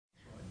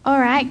All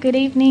right, good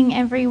evening,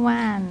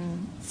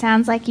 everyone.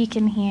 Sounds like you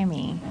can hear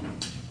me.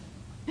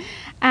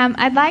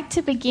 I'd like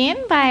to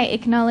begin by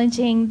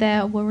acknowledging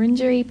the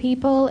Wurundjeri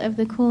people of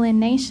the Kulin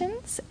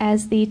Nations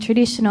as the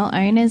traditional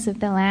owners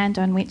of the land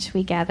on which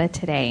we gather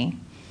today.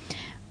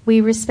 We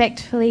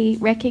respectfully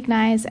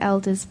recognise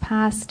elders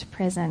past,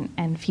 present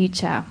and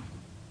future.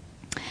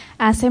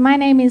 So my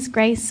name is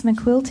Grace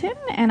McQuilton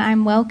and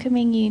I'm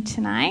welcoming you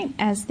tonight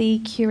as the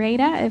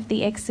curator of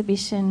the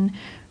exhibition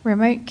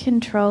Remote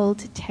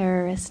Controlled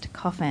Terrorist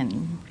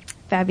Coffin.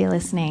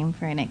 Fabulous name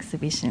for an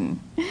exhibition.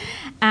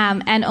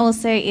 And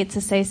also its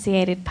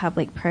associated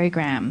public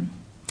program.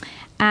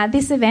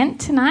 This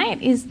event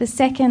tonight is the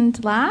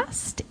second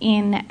last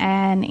in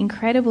an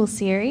incredible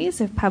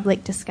series of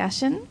public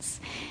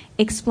discussions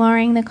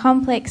exploring the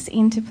complex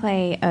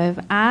interplay of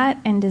art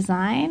and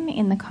design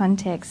in the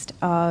context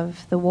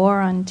of the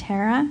war on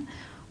terror,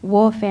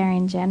 warfare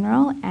in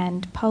general,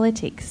 and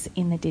politics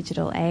in the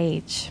digital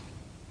age.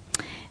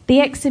 The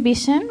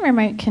exhibition,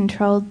 Remote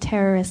Controlled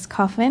Terrorist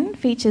Coffin,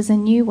 features a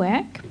new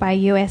work by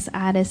US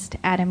artist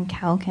Adam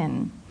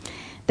Kalkin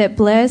that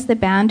blurs the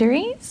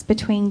boundaries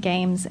between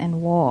games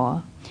and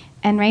war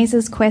and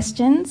raises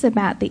questions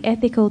about the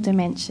ethical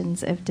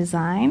dimensions of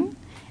design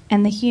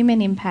and the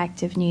human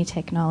impact of new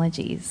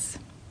technologies.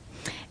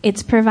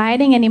 It's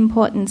providing an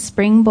important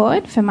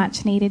springboard for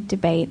much-needed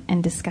debate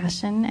and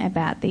discussion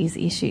about these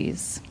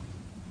issues.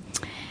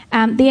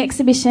 The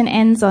exhibition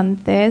ends on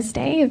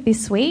Thursday of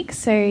this week,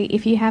 so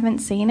if you haven't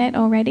seen it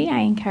already, I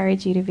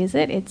encourage you to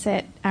visit. It's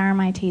at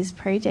RMIT's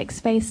Project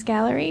Space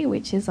Gallery,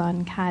 which is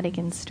on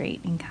Cardigan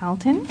Street in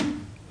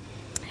Carlton.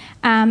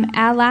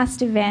 Our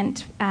last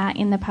event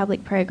in the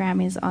public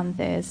program is on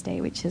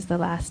Thursday, which is the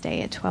last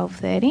day at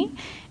 12:30,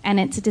 and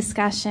it's a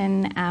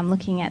discussion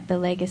looking at the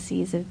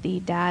legacies of the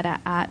Dada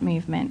art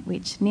movement,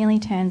 which nearly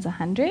turns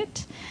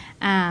 100,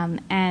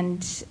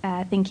 and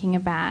thinking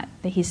about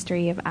the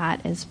history of art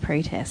as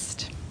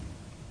protest.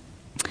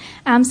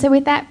 So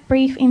with that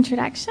brief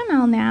introduction,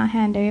 I'll now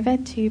hand over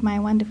to my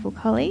wonderful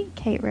colleague,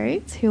 Kate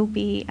Rhodes, who'll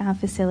be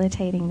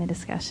facilitating the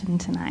discussion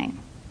tonight.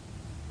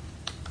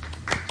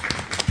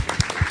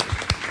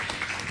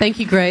 Thank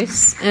you,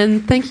 Grace,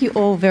 and thank you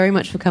all very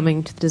much for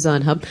coming to the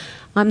Design Hub.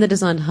 I'm the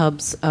Design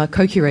Hub's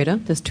co-curator.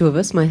 There's two of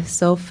us.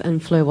 Myself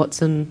and Fleur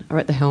Watson are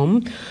at the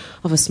helm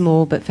of a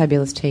small but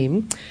fabulous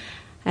team.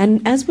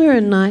 And as we're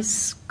a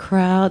nice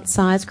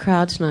size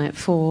crowd tonight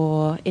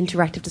for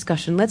interactive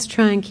discussion, let's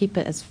try and keep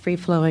it as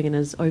free-flowing and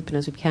as open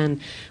as we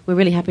can. We're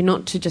really happy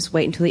not to just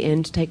wait until the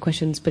end to take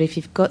questions, but if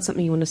you've got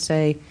something you want to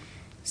say,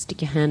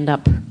 stick your hand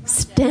up,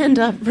 stand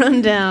up,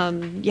 run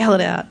down, yell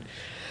it out.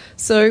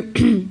 So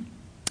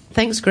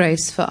thanks,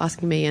 Grace, for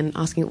asking me and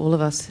asking all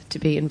of us to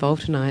be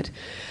involved tonight.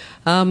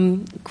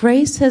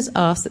 Grace has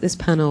asked that this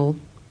panel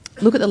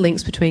look at the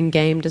links between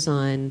game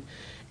design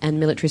and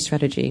military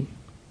strategy.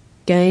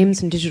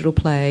 Games and digital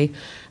play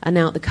are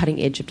now at the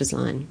cutting edge of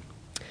design.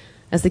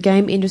 As the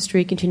game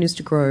industry continues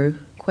to grow,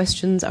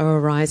 questions are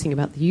arising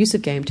about the use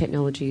of game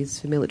technologies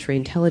for military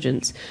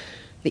intelligence,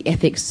 the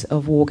ethics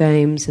of war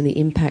games and the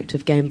impact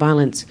of game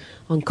violence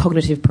on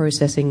cognitive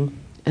processing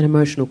and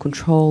emotional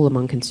control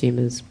among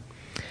consumers.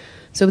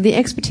 So with the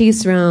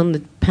expertise around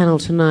the panel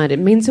tonight, it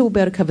means that we'll be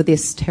able to cover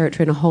this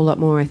territory and a whole lot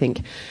more, I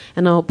think.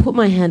 And I'll put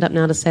my hand up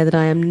now to say that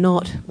I am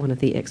not one of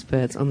the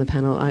experts on the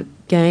panel.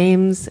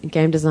 Games and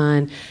game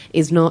design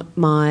is not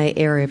my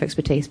area of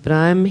expertise, but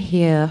I'm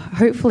here,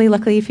 hopefully,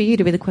 luckily for you,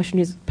 to be the person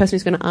who's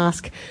going to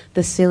ask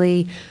the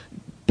silly,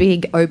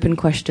 big, open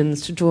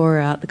questions to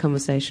draw out the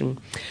conversation.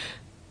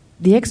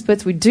 The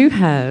experts we do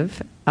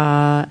have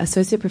are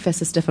Associate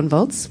Professor Stefan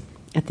Volz,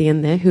 at the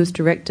end there, who's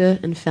director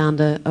and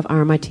founder of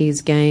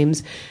RMIT's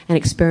Games and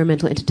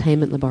Experimental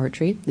Entertainment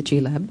Laboratory, the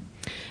G-Lab,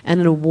 and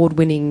an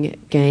award-winning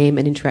game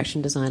and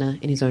interaction designer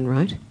in his own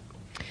right.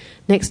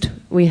 Next,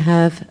 we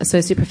have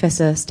Associate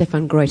Professor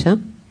Stefan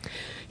Greuter.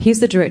 He's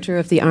the director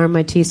of the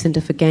RMIT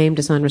Centre for Game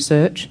Design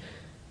Research,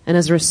 and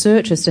as a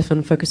researcher,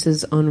 Stefan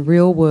focuses on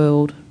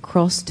real-world,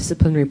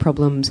 cross-disciplinary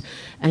problems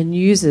and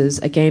uses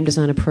a game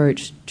design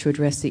approach to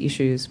address the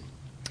issues.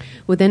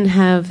 We'll then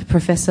have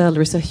Professor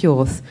Larissa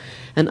Hjorth,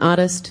 an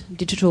artist,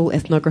 digital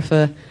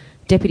ethnographer,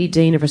 Deputy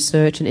Dean of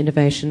Research and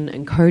Innovation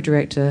and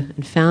co-director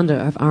and founder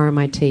of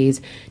RMIT's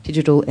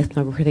Digital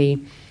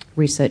Ethnography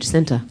Research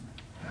Centre.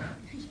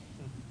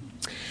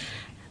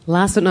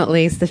 Last but not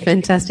least, the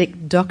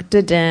fantastic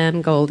Dr.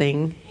 Dan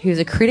Golding, who's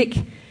a critic,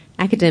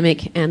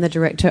 academic and the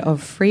director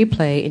of Free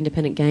Play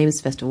Independent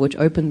Games Festival, which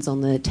opens on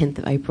the 10th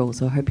of April,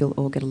 so I hope you'll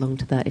all get along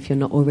to that if you're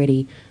not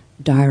already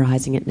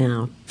diarising it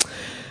now.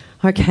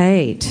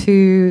 Okay,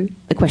 to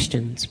the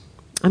questions.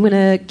 I'm going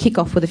to kick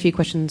off with a few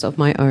questions of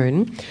my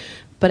own.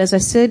 But as I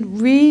said,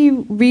 we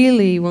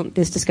really want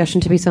this discussion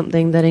to be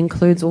something that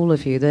includes all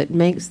of you, that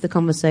makes the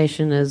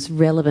conversation as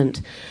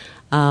relevant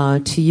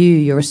to you,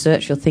 your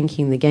research, your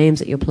thinking, the games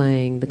that you're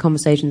playing, the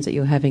conversations that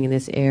you're having in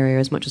this area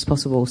as much as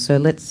possible. So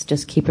let's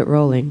just keep it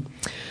rolling.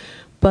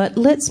 But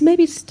let's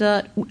maybe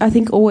start, I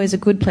think always a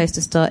good place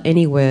to start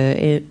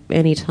anywhere,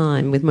 any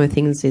time with most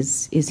things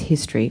is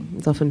history.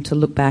 It's often to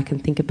look back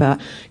and think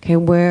about, okay,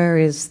 where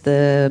is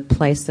the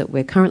place that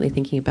we're currently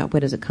thinking about? Where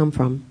does it come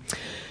from?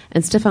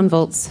 And Stefan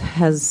Volz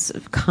has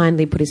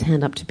kindly put his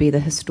hand up to be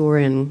the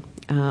historian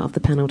of the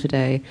panel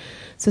today.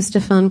 So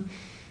Stefan,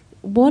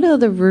 what are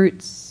the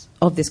roots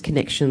of this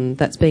connection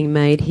that's being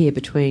made here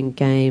between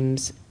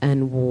games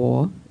and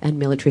war and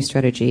military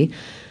strategy?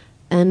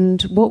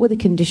 And what were the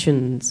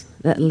conditions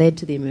that led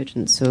to the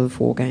emergence of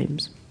war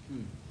games?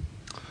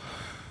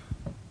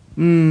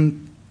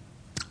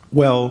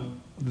 Well,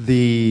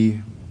 the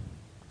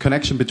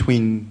connection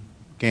between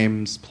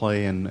games,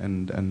 play,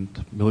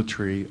 and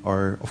military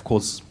are, of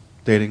course,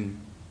 dating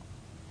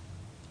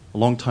a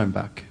long time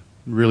back.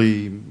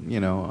 Really,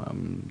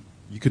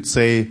 you could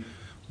say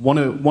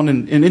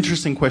an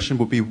interesting question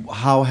would be,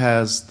 how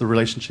has the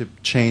relationship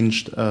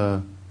changed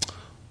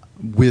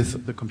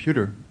with the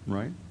computer,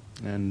 right?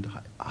 And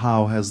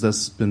how has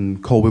this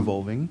been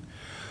co-evolving?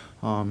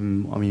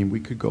 We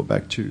could go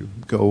back to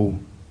Go,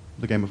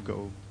 the game of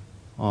Go,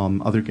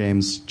 other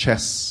games,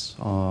 chess,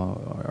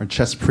 our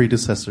chess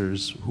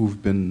predecessors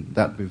we've been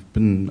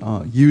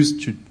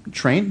used to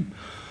train,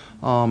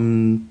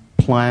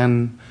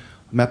 plan,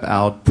 map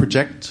out,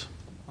 project,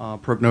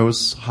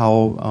 prognose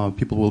how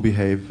people will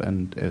behave,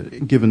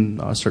 and given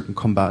certain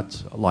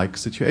combat-like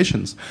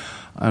situations,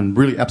 and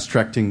really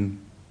abstracting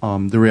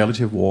the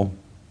reality of war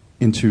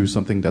into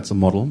something that's a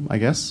model, I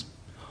guess,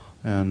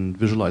 and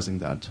visualizing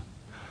that.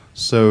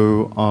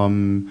 So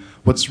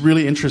what's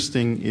really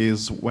interesting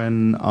is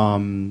when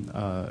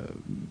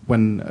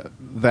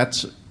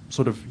that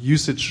sort of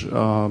usage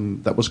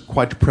that was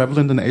quite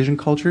prevalent in Asian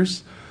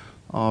cultures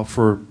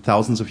for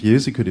thousands of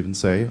years, you could even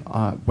say,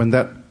 when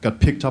that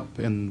got picked up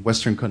in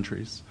Western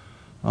countries.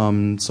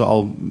 So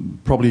I'll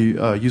probably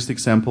use the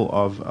example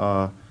of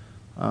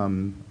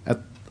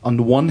on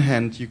the one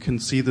hand, you can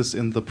see this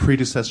in the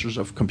predecessors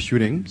of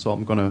computing. So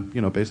I'm going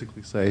to,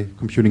 basically say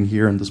computing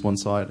here on this one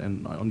side,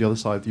 and on the other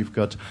side, you've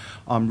got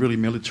really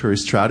military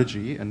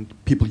strategy and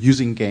people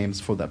using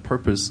games for that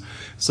purpose.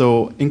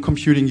 So in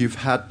computing, you've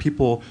had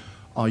people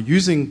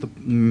using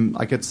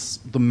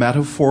the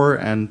metaphor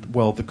and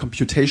the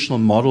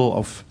computational model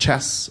of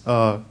chess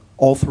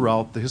all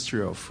throughout the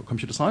history of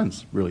computer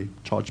science. Really,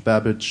 Charles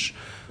Babbage,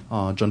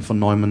 John von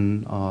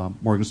Neumann,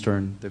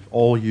 Morgenstern, they've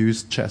all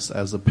used chess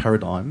as a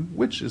paradigm,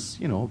 which is,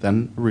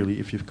 then really,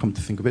 if you've come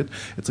to think of it,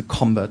 it's a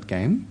combat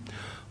game.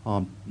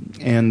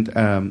 And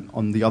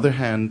on the other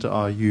hand,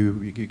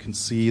 you can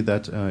see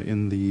that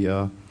in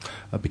the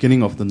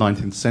beginning of the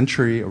 19th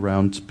century,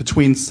 around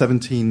between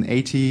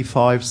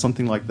 1785,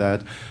 something like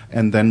that,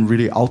 and then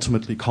really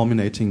ultimately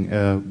culminating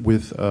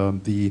with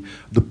the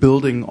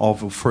building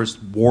of a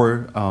first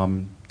war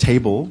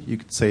table, you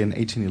could say in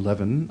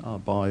 1811,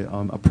 by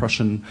a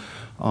Prussian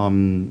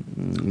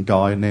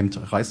guy named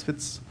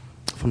Reiswitz,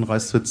 von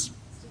Reiswitz.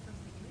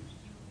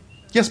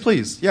 Yes,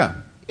 please. Yeah.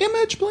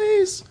 Image,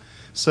 please.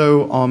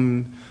 So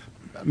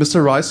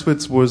Mr.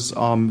 Reiswitz was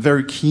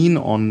very keen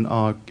on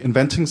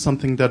inventing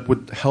something that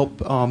would help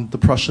the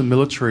Prussian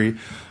military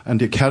and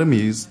the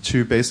academies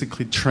to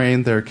basically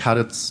train their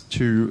cadets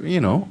to,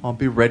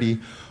 be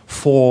ready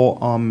for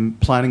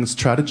planning and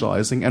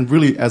strategizing, and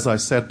really, as I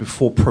said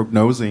before,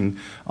 prognosing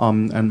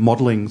and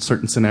modeling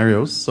certain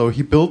scenarios. So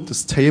he built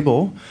this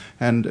table,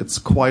 and it's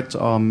quite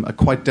a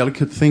quite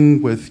delicate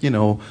thing with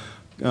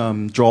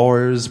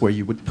drawers where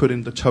you would put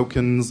in the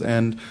tokens,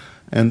 and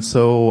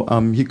so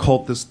he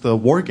called this the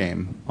war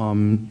game.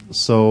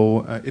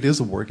 So it is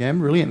a war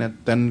game, really, and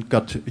it then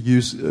got to be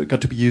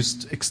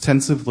used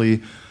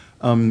extensively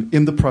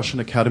in the Prussian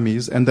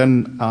academies, and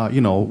then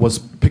was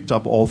picked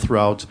up all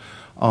throughout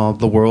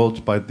the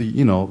world by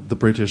the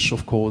British,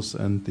 of course,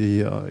 and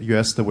the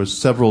US. There were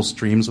several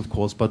streams, of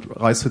course, but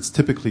Reiswitz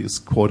typically is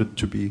quoted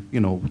to be,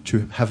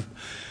 to have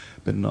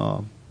been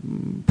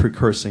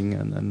precursing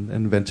and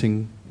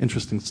inventing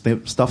interesting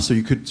stuff. So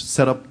you could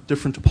set up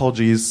different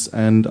topologies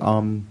and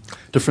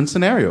different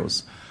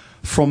scenarios.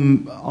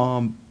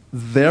 From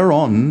there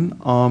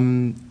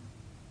on,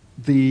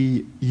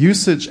 the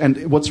usage,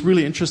 and what's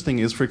really interesting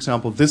is, for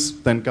example, this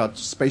then got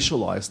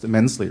spatialized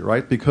immensely,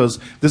 right? Because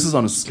this is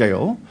on a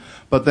scale,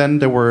 but then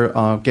there were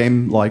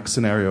game-like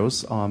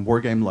scenarios, war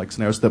game-like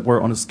scenarios that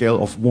were on a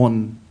scale of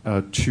 1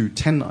 to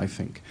 10, I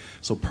think.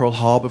 So Pearl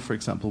Harbor, for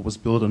example, was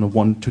built on a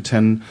 1 to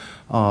 10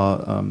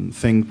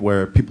 thing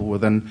where people were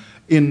then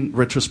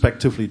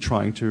retrospectively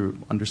trying to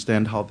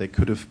understand how they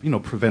could have,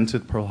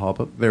 prevented Pearl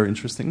Harbor. Very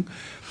interesting.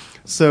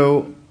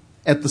 So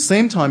at the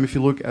same time, if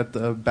you look at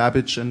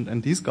Babbage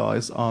and these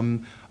guys,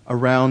 around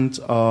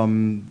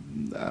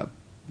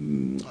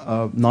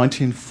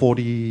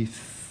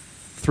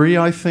 1943,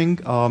 I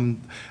think,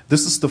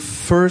 this is the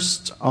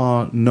first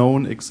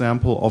known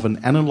example of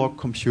an analog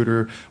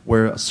computer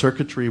where a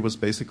circuitry was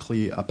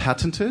basically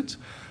patented,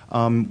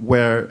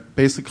 where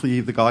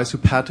basically the guys who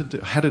had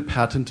it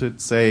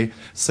patented said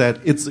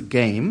it's a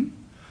game,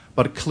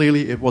 but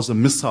clearly it was a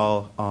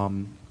missile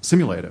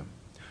simulator.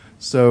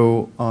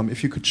 So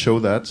if you could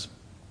show that,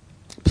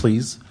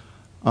 please.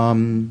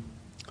 No,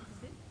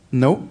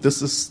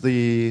 this is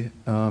the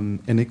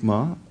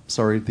Enigma.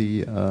 Sorry,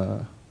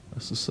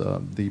 this is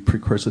the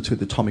precursor to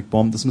the atomic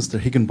bomb. This is Mr.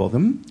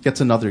 Higginbotham.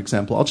 Gets another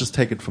example. I'll just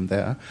take it from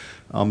there.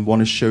 Want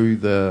to show you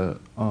the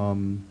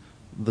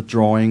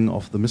drawing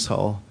of the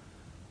missile.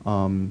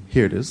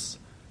 Here it is.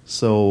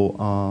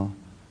 So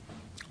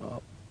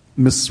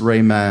Miss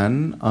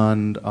Rayman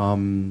and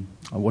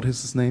what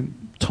is his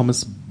name?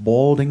 Thomas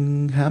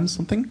Baldingham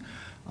something.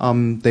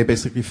 They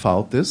basically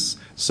filed this.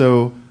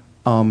 So,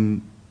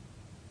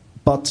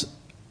 but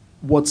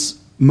what's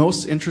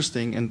most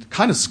interesting and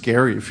kind of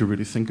scary if you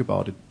really think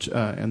about it,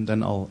 and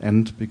then I'll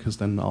end because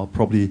then I'll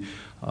probably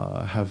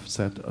have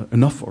said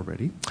enough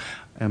already,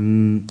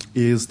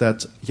 is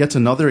that yet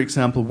another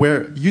example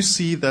where you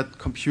see that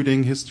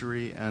computing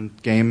history and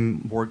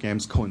war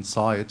games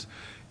coincide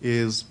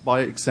is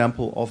by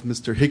example of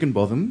Mr.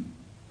 Higginbotham.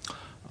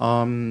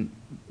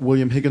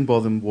 William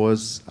Higginbotham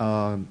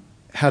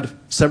had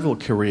several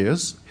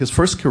careers. His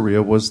first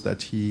career was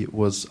that he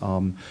was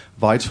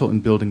vital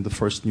in building the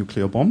first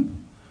nuclear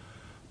bomb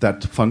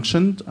that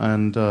functioned,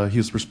 and he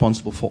was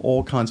responsible for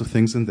all kinds of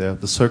things in there,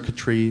 the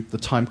circuitry, the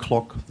time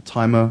clock, the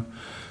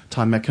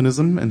time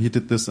mechanism, and he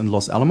did this in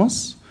Los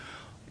Alamos.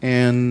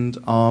 And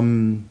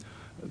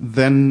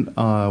then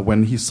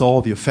when he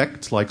saw the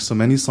effect, like so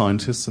many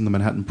scientists in the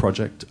Manhattan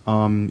Project,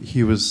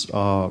 he was,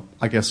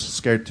 I guess,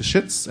 scared to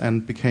shits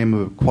and became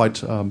a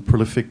quite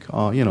prolific,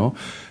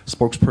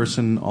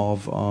 spokesperson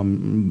of,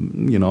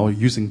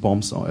 using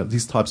bombs,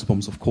 these types of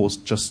bombs, of course,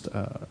 just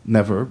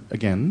never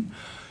again.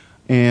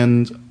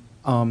 And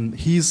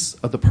he's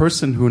the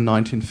person who in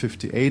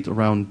 1958,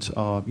 around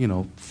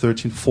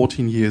 13,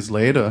 14 years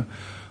later,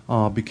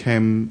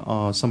 became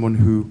someone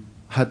who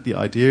had the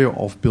idea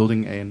of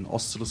building an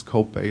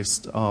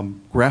oscilloscope-based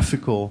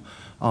graphical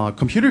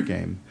computer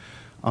game.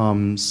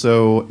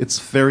 So it's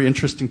very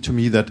interesting to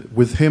me that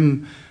with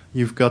him,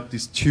 you've got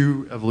these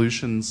two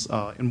evolutions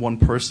in one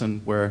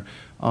person, where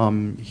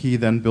he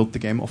then built the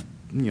game of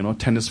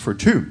Tennis for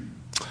Two.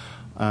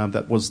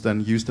 That was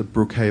then used at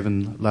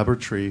Brookhaven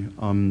Laboratory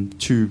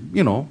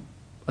to,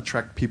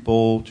 attract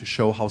people, to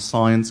show how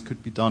science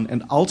could be done.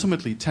 And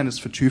ultimately, Tennis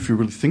for Two, if you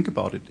really think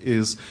about it,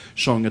 is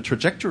showing a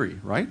trajectory,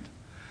 right?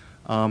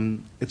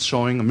 It's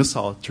showing a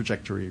missile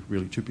trajectory,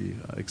 really, to be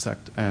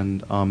exact.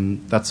 And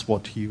that's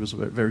what he was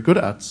very good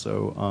at.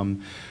 So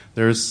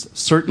there's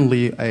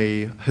certainly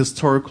a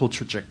historical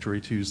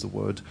trajectory, to use the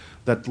word,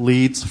 that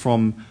leads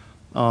from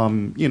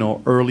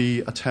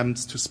early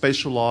attempts to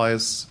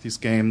spatialize these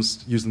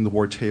games using the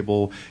word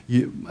table,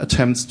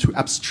 attempts to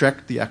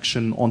abstract the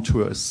action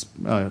onto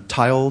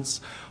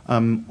tiles,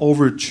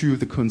 over to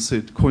the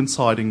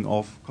coinciding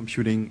of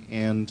computing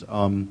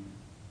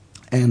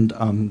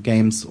and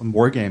games,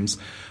 war games,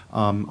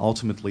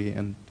 ultimately.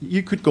 And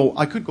I could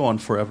go on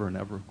forever and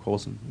ever, of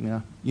course.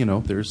 And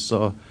there's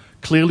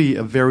clearly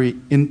a very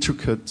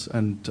intricate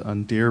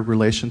and dear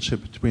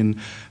relationship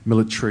between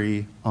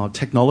military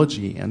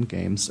technology and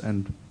games,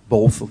 and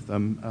both of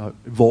them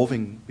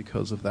evolving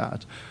because of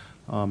that.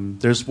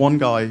 There's one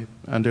guy,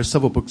 and there's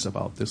several books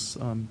about this,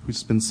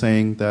 who's been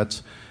saying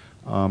that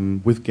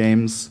with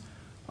games,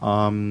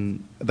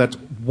 that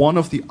one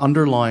of the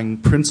underlying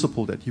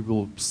principle that you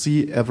will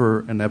see ever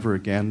and ever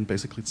again,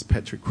 basically it's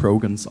Patrick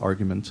Krogan's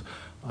argument,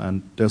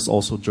 and there's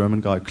also a German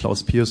guy,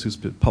 Klaus Pierce, who's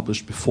been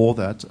published before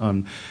that,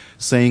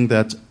 saying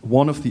that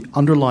one of the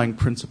underlying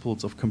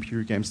principles of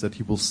computer games that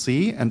you will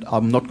see, and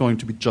I'm not going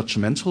to be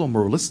judgmental or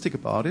moralistic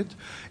about it,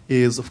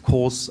 is, of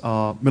course,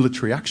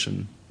 military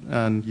action.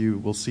 And you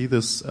will see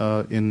this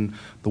in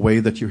the way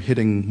that you're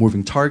hitting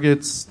moving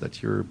targets,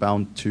 that you're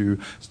bound to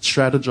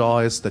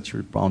strategize, that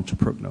you're bound to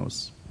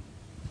prognose.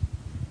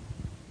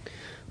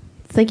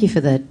 Thank you for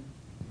that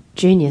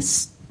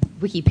genius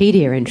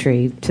Wikipedia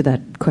entry to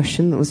that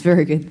question. That was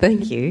very good.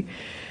 Thank you.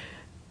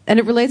 And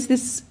it relates to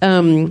this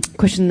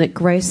question that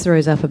Grace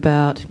throws up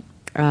about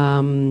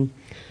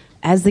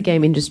as the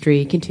game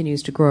industry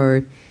continues to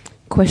grow,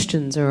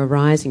 questions are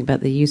arising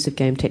about the use of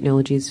game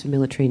technologies for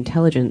military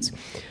intelligence.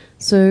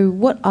 So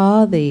what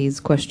are these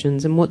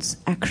questions and what's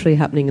actually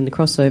happening in the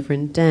crossover?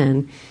 And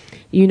Dan,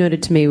 you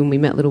noted to me when we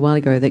met a little while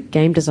ago that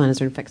game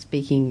designers are in fact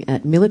speaking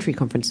at military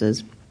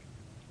conferences.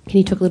 Can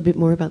you talk a little bit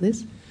more about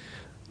this?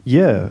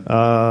 Yeah.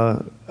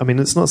 I mean,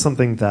 it's not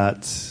something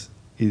that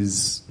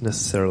is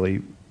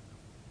necessarily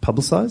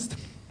publicized.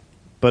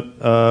 But,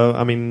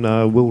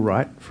 Will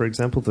Wright, for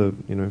example, the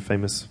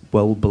famous,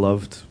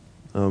 well-beloved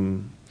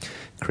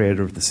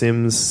creator of The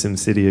Sims,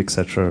 SimCity,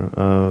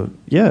 etc.,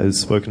 has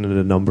spoken at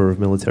a number of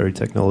military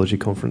technology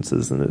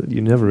conferences, and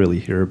you never really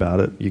hear about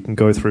it. You can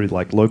go through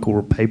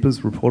local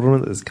papers report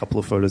on it. There's a couple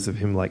of photos of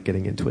him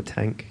getting into a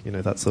tank,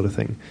 that sort of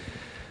thing.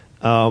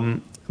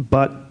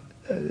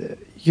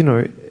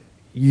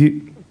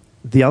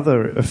 The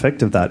other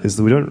effect of that is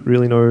that we don't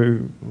really know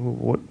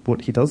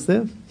what he does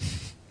there.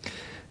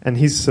 And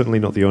he's certainly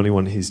not the only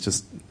one. He's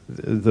just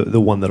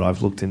the one that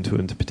I've looked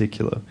into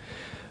particular.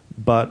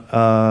 But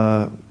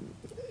the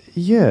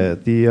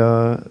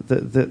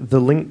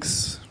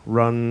links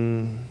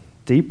run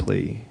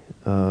deeply.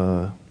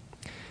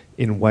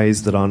 in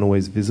ways that aren't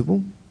always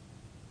visible.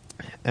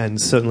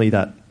 And certainly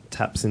that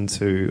taps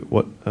into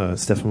what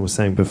Stefan was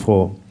saying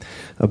before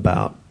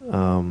about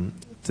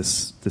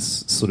this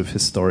sort of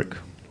historic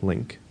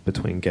link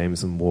between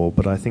games and war.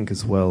 But I think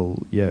as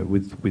well,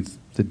 with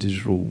the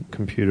digital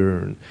computer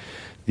and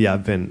the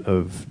advent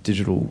of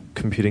digital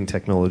computing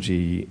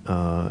technology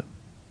as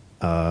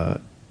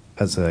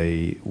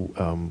a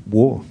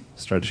war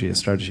strategy, a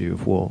strategy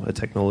of war, a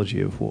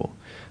technology of war,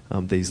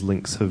 these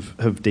links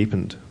have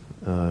deepened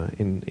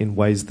in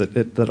ways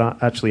that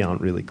actually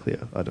aren't really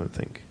clear, I don't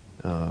think.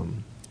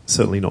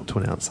 Certainly not to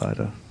an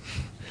outsider.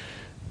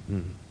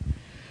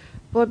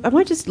 Well, I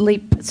might just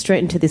leap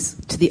straight into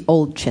the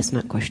old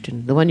chestnut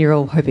question, the one you're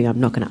all hoping I'm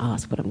not going to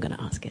ask, but I'm going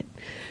to ask it,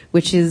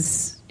 which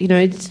is,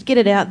 just to get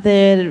it out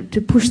there, to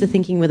push the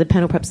thinking where the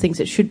panel perhaps thinks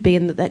it should be,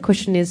 and that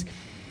question is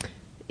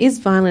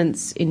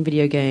violence in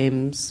video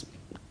games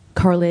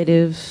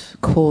correlative,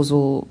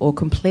 causal, or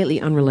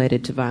completely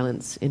unrelated to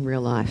violence in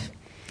real life?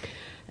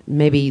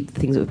 Maybe the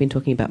things that we've been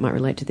talking about might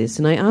relate to this.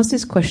 And I ask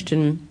this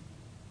question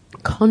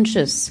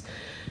conscious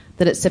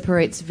that it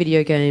separates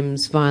video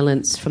games,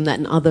 violence, from that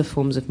and other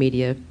forms of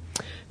media.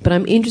 But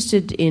I'm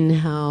interested in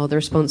how the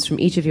response from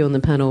each of you on the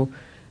panel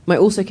might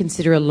also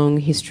consider a long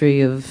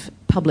history of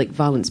public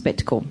violent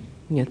spectacle,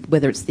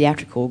 whether it's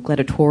theatrical,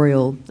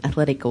 gladiatorial,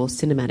 athletic, or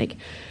cinematic.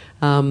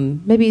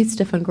 Maybe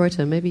Stefan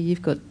Greuter, maybe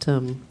you've got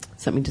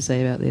something to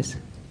say about this.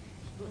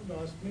 Don't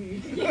ask me.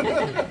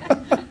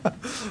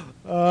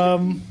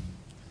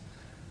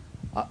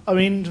 I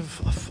mean,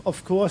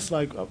 of course,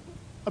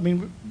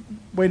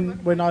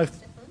 when I...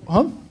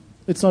 Huh?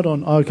 It's not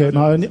on. Okay,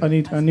 no, I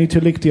need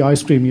to lick the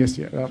ice cream. Yes,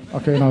 yeah.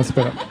 Okay, now it's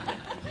better.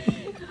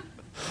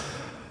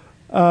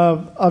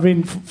 I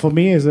mean, for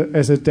me as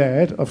a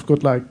dad, I've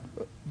got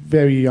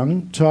very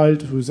young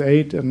child who's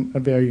 8 and a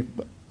very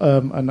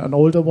an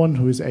older one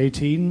who is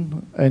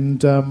 18,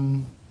 and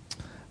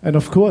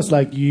of course,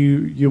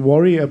 you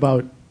worry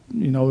about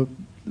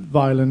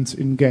violence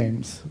in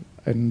games,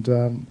 and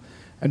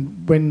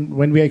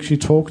when we actually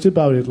talked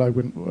about it,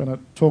 when I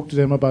talked to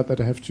them about that,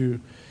 I have to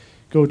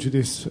go to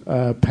this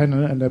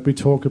panel and that we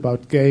talk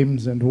about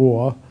games and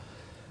war.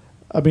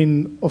 I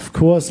mean, of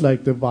course,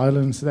 the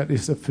violence, that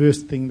is the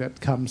first thing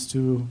that comes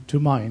to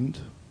mind.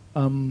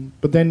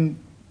 But then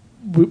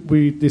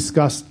we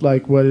discussed,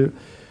 well,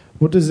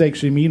 what does it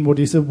actually mean? What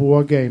is a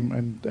war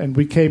game? And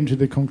we came to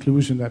the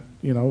conclusion that,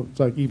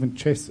 even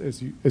chess,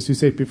 as you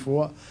said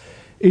before,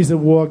 is a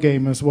war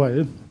game as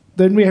well.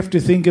 Then we have to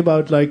think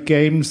about,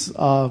 games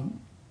are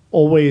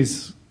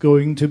always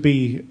going to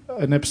be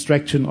an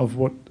abstraction of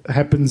what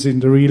happens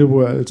in the real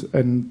world,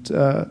 and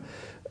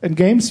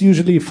games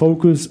usually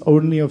focus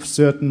only on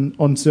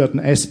certain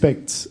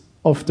aspects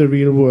of the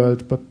real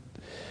world, but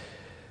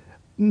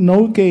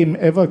no game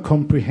ever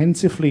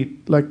comprehensively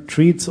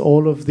treats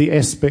all of the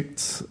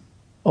aspects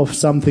of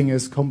something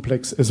as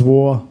complex as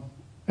war,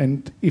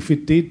 and if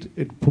it did,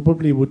 it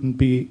probably wouldn't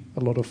be a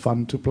lot of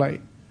fun to play,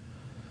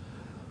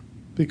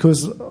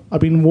 because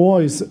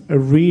war is a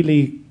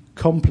really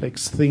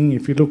complex thing.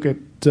 If you look at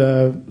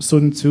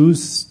Sun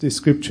Tzu's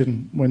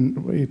description when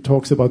he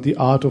talks about the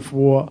art of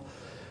war,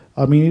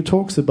 he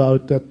talks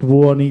about that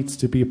war needs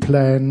to be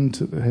planned,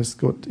 has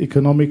got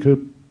economical,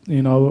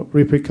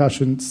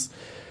 repercussions.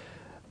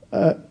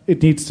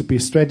 It needs to be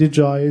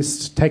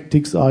strategized.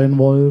 Tactics are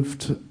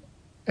involved.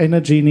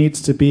 Energy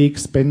needs to be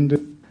expended,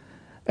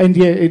 and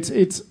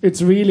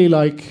it's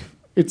really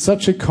it's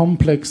such a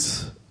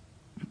complex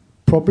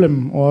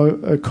problem or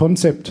a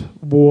concept,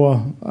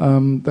 war,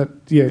 that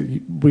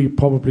we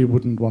probably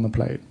wouldn't want to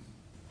play it.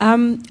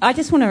 I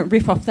just want to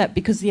riff off that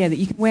because that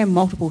you can wear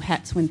multiple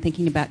hats when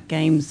thinking about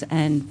games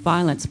and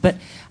violence. But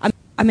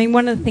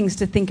one of the things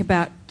to think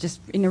about, just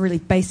in a really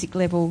basic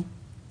level,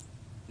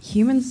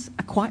 humans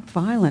are quite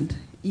violent.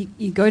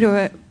 You go to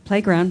a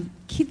playground,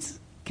 kids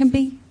can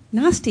be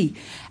nasty,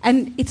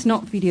 and it's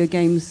not video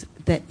games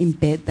that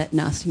embed that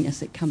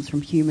nastiness. It comes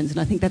from humans, and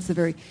I think that's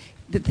the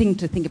thing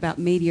to think about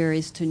media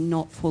is to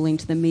not fall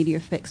into the media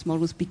effects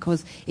models,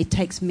 because it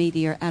takes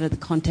media out of the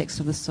context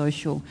of the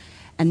social,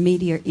 and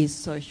media is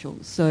social.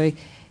 So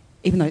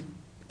even though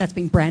that's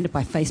been branded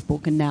by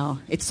Facebook and now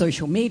it's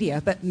social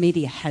media, but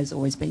media has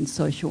always been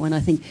social, and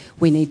I think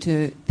we need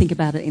to think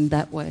about it in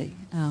that way,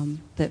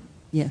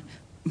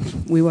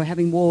 we were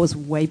having wars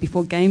way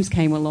before games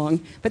came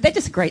along, but they're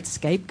just a great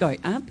scapegoat,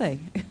 aren't they?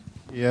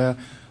 Yeah.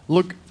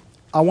 Look,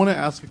 I want to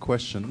ask a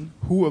question.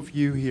 Who of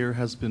you here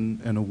has been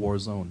in a war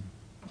zone?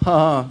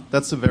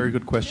 That's a very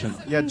good question.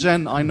 Yeah,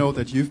 Jen, I know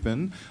that you've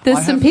been.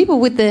 There's some people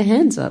with their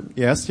hands up.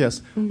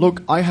 Yes.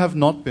 Look, I have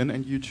not been,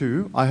 and you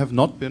too. I have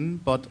not been,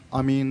 but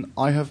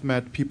I have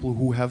met people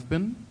who have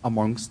been.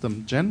 Amongst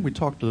them, Jen. We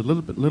talked a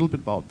little bit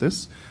about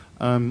this.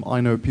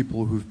 I know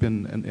people who've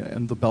been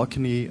in the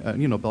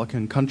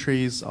Balkan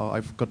countries.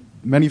 I've got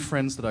many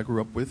friends that I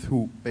grew up with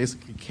who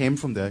basically came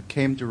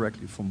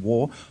directly from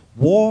war.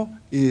 War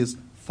is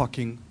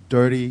fucking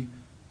dirty,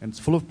 and it's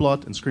full of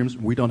blood and screams.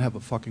 We don't have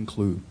a fucking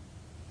clue.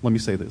 Let me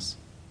say this.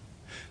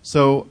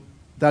 So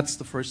That's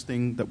the first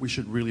thing that we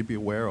should really be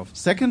aware of.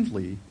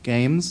 Secondly,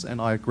 games, and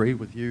I agree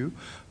with you,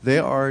 they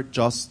are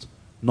just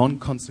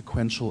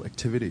non-consequential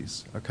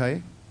activities,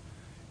 okay?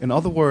 In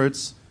other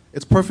words,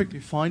 it's perfectly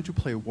fine to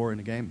play war in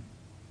a game.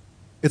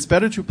 It's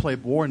better to play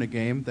war in a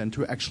game than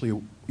to actually,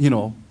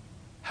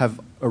 have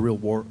a real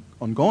war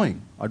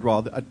ongoing.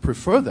 I'd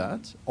prefer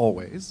that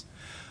always.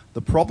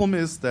 The problem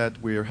is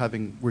that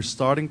we're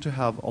starting to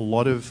have a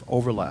lot of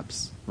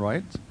overlaps,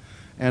 right?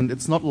 And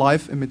it's not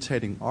life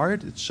imitating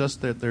art, it's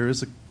just that there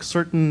is a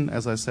certain,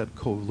 as I said,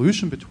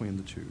 collusion between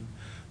the two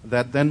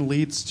that then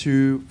leads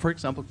to, for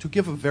example, to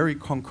give a very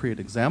concrete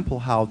example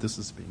how this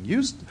is being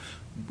used,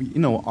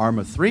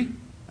 Arma 3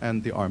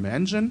 and the Arma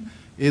engine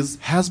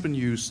has been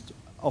used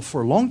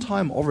for a long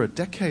time, over a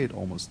decade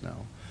almost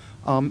now,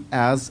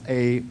 as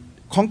a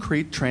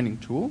concrete training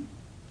tool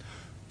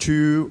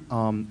to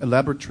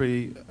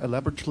elaborately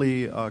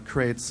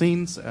create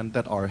scenes and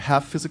that are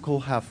half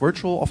physical, half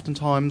virtual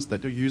oftentimes,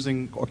 that are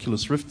using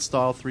Oculus Rift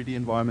style 3D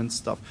environment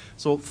stuff.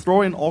 So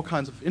throw in all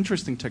kinds of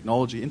interesting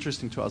technology,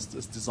 interesting to us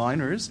as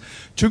designers,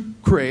 to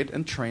create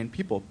and train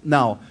people.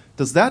 Now,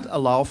 does that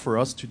allow for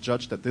us to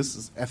judge that this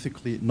is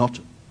ethically not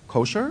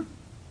kosher?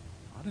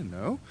 I don't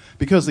know.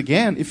 Because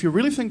again, if you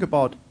really think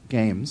about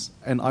games,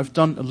 and I've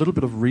done a little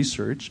bit of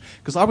research,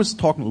 because I was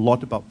talking a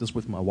lot about this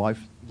with my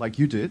wife, like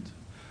you did,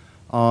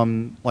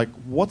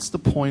 what's the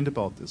point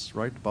about this,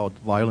 right? About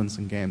violence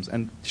in games.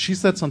 And she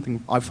said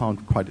something I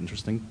found quite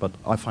interesting, but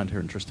I find her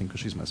interesting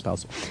because she's my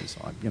spouse, obviously,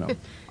 so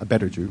I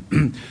better do.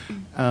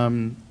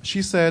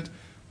 She said,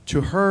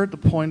 to her, the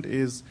point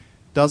is,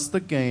 does the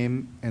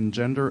game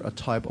engender a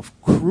type of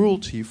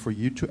cruelty for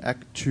you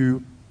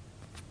to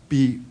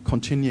be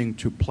continuing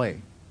to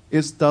play?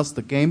 Does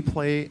the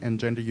gameplay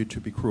engender you to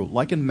be cruel?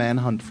 Like in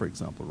Manhunt, for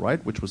example,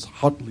 right? Which was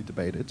hotly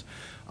debated,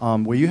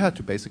 where you had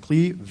to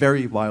basically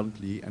very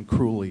violently and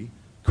cruelly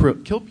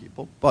kill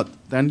people. But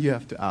then you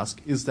have to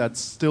ask, is that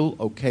still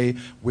okay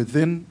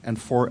within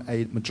and for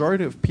a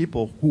majority of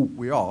people who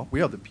we are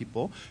the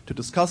people, to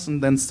discuss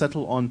and then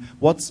settle on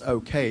what's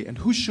okay and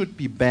who should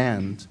be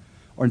banned,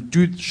 or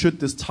should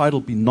this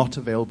title be not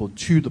available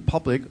to the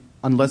public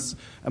unless,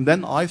 and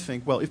then I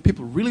think, well, if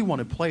people really want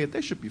to play it, they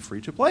should be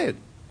free to play it.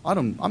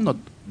 I'm not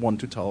one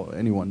to tell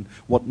anyone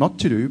what not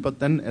to do, but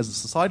then as a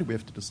society we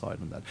have to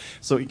decide on that.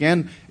 So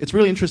again, it's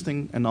really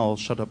interesting, and I'll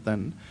shut up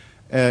then.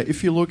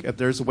 If you look at,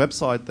 there's a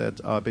website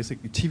that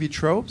basically TV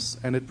Tropes,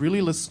 and it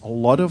really lists a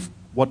lot of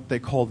what they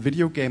call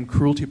video game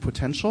cruelty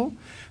potential.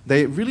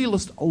 They really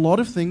list a lot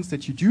of things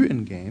that you do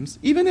in games,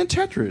 even in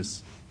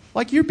Tetris.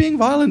 Like you're being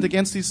violent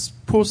against these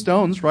poor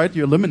stones, right?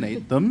 You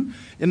eliminate them.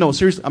 No,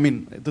 seriously, I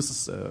mean, this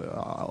is,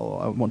 I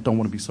don't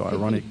want to be so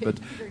ironic, but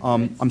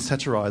I'm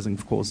satirizing,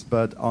 of course.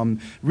 But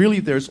really,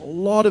 there's a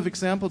lot of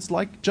examples,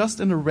 like just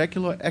in a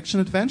regular action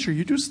adventure,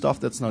 you do stuff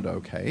that's not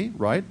okay,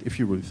 right? If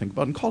you really think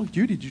about it. In Call of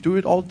Duty, you do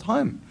it all the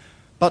time.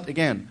 But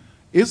again,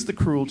 is the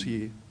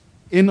cruelty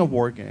in a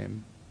war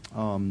game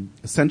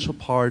essential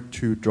part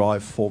to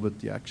drive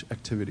forward the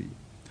activity?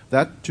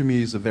 That, to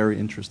me, is a very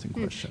interesting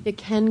question.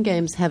 Can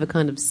games have a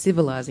kind of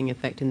civilizing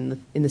effect in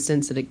the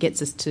sense that it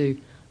gets us to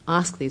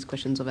ask these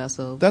questions of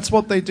ourselves? That's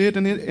what they did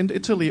in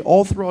Italy.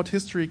 All throughout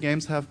history,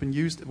 games have been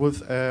used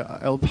with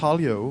El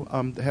Palio.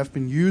 They have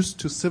been used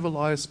to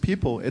civilize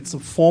people. It's a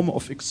form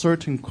of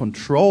exerting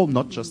control,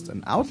 not just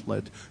an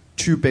outlet,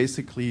 to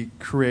basically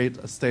create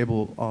a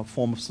stable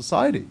form of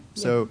society.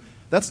 Yeah. So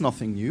that's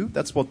nothing new.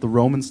 That's what the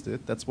Romans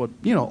did. That's what,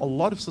 a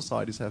lot of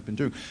societies have been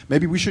doing.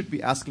 Maybe we should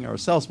be asking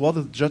ourselves, what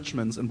are the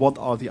judgments and what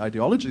are the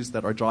ideologies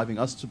that are driving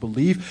us to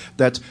believe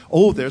that,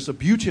 there's a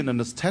beauty and an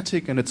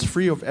aesthetic and it's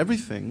free of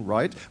everything,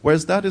 right?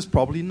 Whereas that is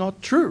probably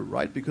not true,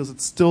 right? Because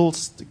it's still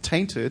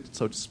tainted,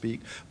 so to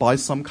speak, by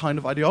some kind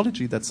of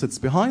ideology that sits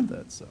behind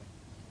that. So.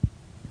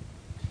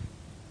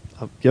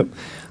 Yep.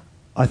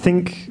 I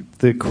think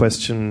the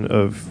question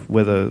of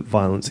whether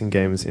violence in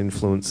games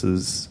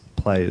influences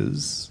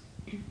players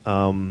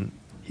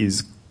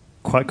is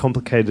quite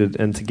complicated,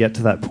 and to get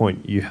to that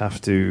point you have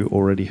to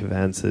already have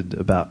answered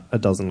about a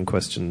dozen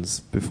questions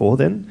before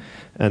then.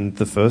 And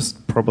the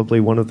first, probably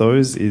one of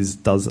those, is,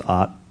 does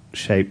art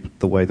shape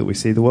the way that we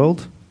see the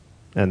world?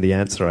 And the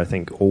answer, I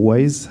think,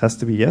 always has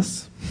to be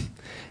yes.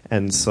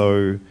 And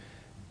so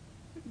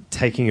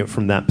taking it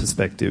from that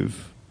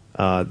perspective,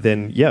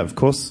 then yeah, of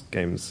course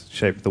games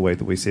shape the way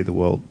that we see the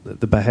world.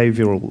 The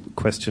behavioural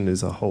question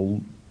is a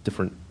whole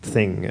different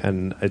thing,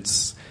 and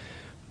it's,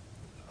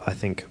 I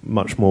think,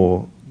 much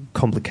more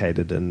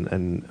complicated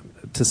and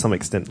to some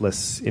extent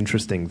less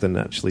interesting than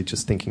actually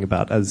just thinking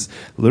about, as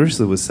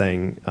Larissa was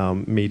saying,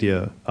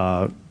 media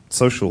are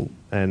social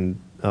and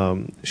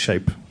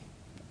shape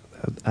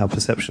our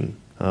perception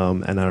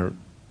and our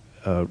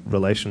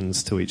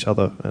relations to each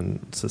other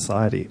and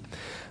society.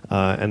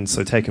 And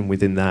so taken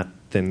within that,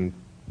 then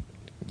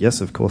yes,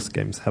 of course,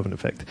 games have an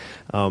effect.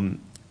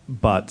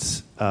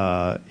 But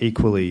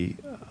equally,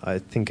 I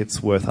think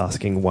it's worth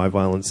asking why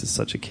violence is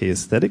such a key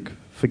aesthetic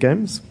for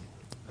games,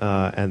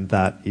 and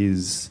that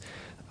is,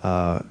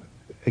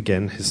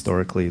 again,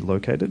 historically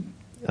located,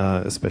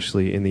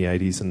 especially in the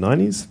 80s and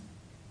 90s,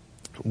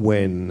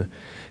 when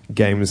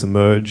games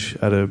emerge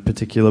at a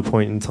particular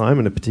point in time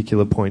and a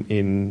particular point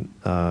in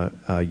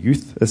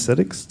youth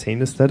aesthetics,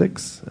 teen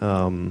aesthetics.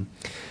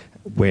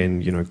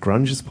 When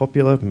grunge is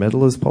popular,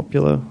 metal is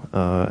popular,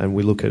 and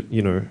we look at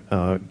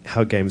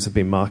how games have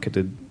been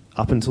marketed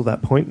up until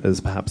that point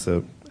as perhaps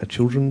a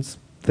children's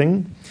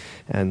thing,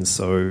 and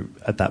so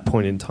at that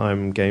point in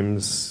time,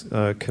 games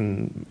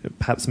can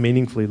perhaps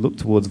meaningfully look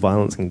towards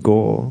violence and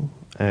gore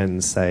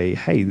and say,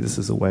 "Hey, this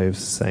is a way of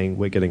saying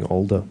we're getting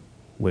older,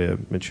 we're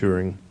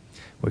maturing,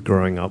 we're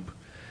growing up."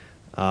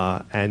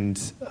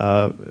 And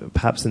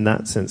perhaps in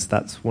that sense,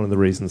 that's one of the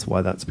reasons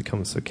why that's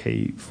become so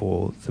key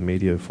for the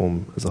media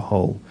form as a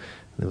whole.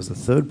 And there was a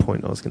third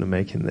point I was going to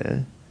make in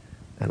there,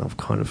 and I've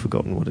kind of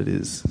forgotten what it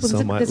is. Well, so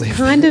I might leave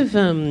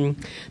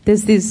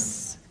there's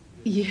this.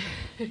 Yeah,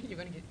 you're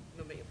going to get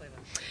not make your flavour.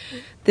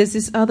 There's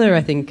this other,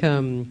 I think.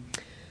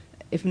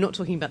 If I'm not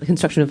talking about the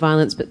construction of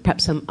violence, but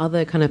perhaps some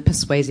other kind of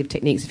persuasive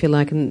techniques, if you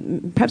like.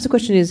 And perhaps the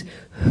question is,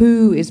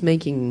 who is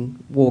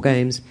making war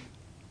games?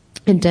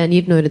 And Dan,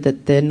 you've noted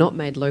that they're not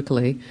made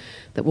locally,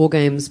 that war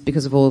games,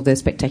 because of all of their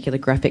spectacular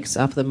graphics,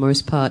 are for the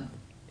most part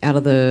out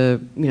of the,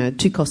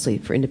 too costly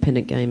for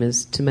independent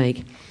gamers to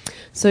make.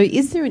 So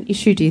is there an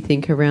issue, do you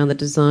think, around the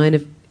design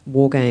of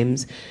war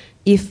games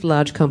if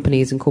large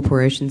companies and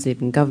corporations,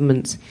 even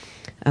governments,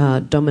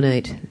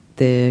 dominate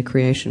their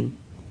creation?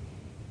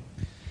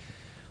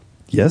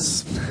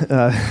 Yes.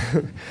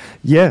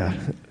 Yeah,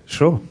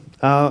 sure.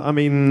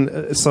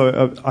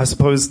 I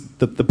suppose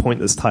the point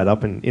that's tied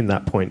up in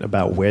that point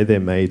about where they're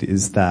made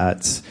is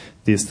that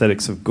the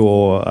aesthetics of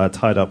gore are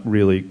tied up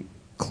really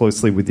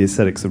closely with the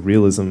aesthetics of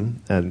realism,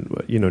 and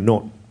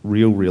not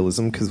real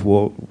realism, because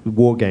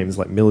war games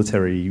like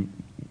military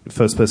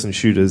first-person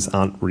shooters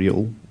aren't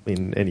real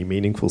in any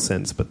meaningful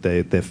sense, but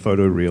they're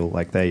photoreal.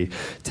 Like, they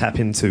tap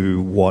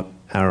into what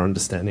our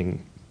understanding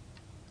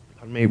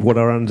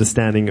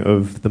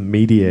of the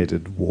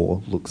mediated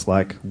war looks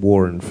like,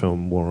 war in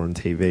film, war on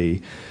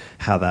TV,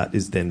 how that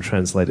is then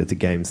translated to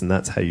games, and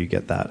that's how you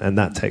get that. And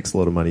that takes a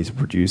lot of money to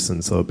produce,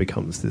 and so it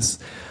becomes this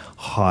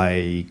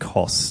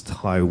high-cost,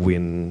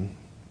 high-win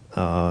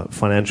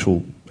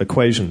financial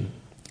equation.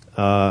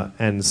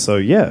 And so,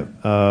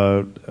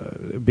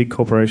 big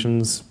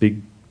corporations,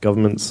 big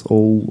governments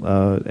all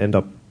end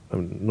up...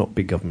 not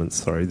big governments,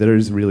 sorry. There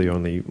is really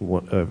only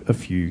a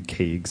few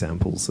key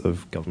examples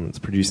of governments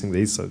producing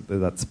these, so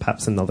that's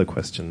perhaps another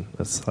question,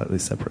 a slightly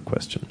separate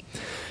question.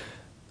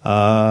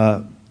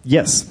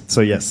 Yes.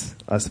 So yes,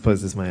 I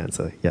suppose is my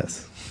answer,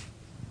 yes.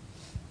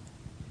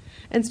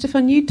 And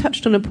Stefan, you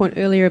touched on a point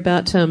earlier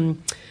about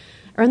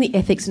around the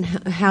ethics and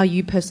how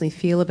you personally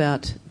feel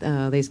about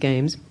these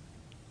games.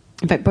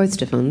 In fact, both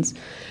Stefans.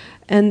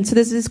 And so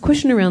there's this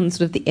question around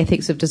sort of the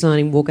ethics of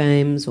designing war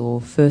games or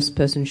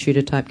first-person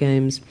shooter type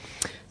games.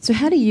 So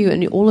how do you,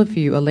 and all of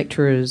you are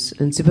lecturers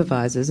and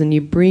supervisors, and you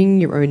bring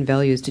your own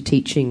values to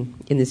teaching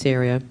in this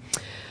area,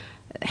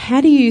 how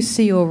do you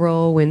see your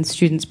role when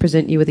students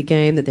present you with a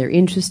game that they're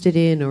interested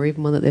in, or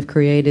even one that they've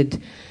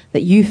created,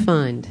 that you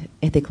find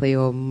ethically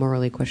or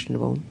morally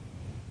questionable?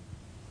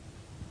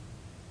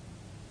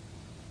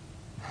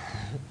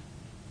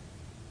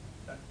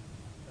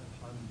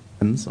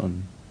 Depends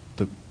on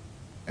the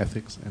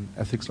ethics, and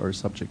ethics are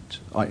subject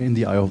in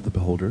the eye of the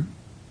beholder.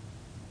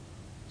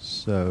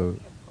 So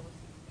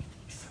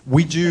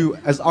we do,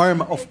 as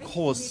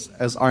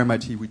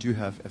RMIT, we do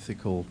have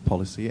ethical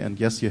policy, and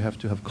yes, you have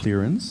to have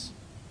clearance.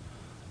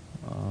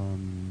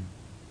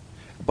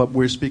 But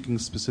we're speaking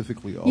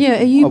specifically of... Yeah,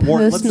 are you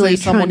personally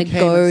trying to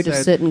go to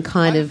a certain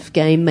kind of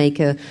game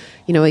maker?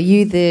 Are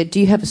you there? Do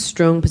you have a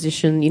strong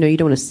position? You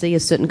don't want to see a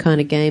certain kind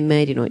of game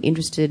made. You're not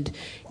interested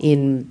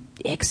in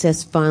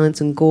excess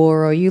violence and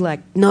gore? Or are you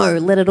like, no,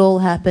 let it all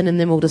happen and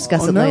then we'll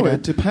discuss it later? No,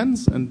 it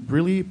depends. And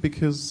really,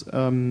 because...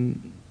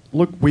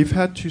 look, we've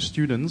had 2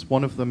 students.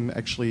 One of them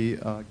actually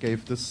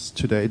gave this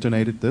today,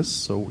 donated this,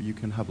 so you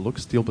can have a look.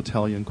 Steel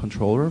Battalion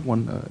Controller,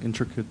 one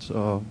intricate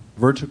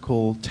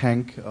vertical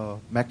tank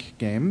mech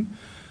game,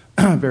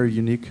 very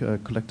unique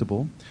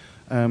collectible.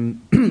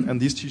 And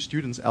these 2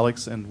 students,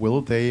 Alex and Will,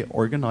 they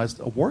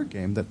organized a war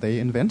game that they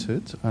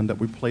invented and that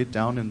we played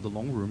down in the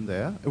long room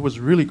there. It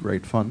was really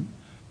great fun.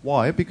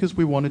 Why? Because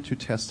we wanted to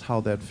test how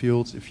that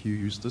feels if you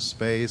use the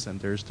space, and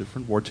there's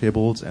different war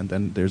tables, and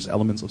then there's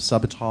elements of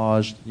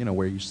sabotage,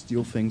 where you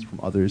steal things from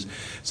others.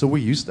 So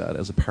we use that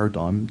as a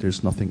paradigm.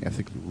 There's nothing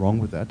ethically wrong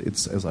with that.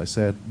 It's, as I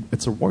said,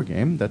 it's a war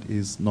game that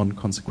is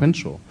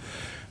non-consequential.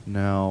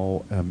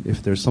 Now,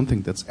 if there's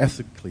something that's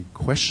ethically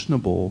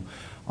questionable,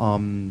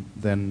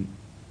 then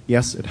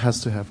yes, it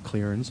has to have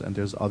clearance, and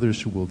there's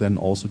others who will then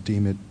also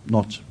deem it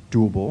not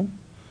doable.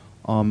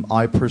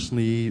 I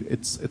personally,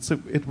 we'd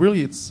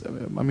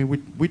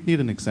need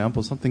an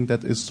example, something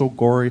that is so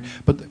gory,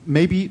 but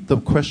maybe the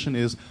question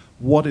is,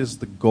 what is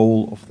the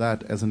goal of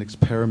that as an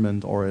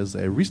experiment or as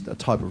a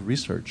type of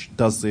research?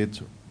 Does it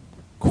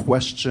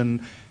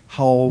question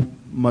how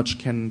much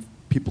can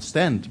people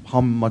stand?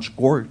 How much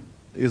gore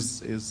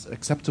is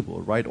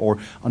acceptable, right? Or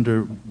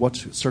under what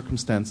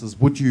circumstances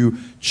would you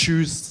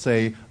choose,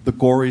 say, the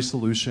gory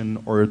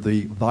solution or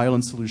the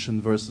violent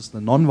solution versus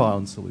the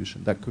non-violent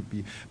solution? That could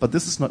be, but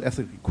this is not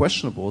ethically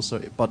questionable.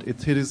 So, but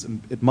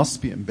it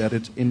must be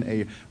embedded in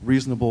a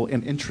reasonable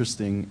and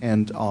interesting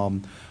and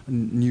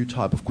new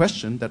type of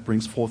question that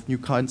brings forth new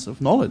kinds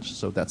of knowledge.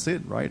 So that's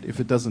it, right? If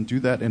it doesn't do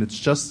that, and it's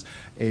just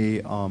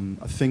a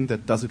thing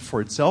that does it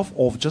for itself,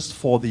 or just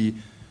for the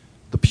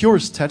pure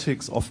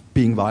aesthetics of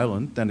being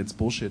violent, then it's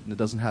bullshit, and it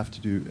doesn't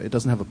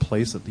have a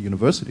place at the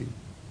university.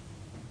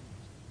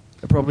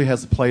 It probably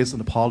has a place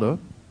in a parlor,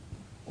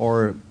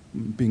 or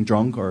being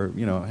drunk, or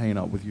hanging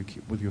out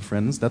with your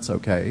friends. That's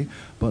okay,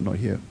 but not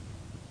here.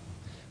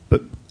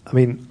 But I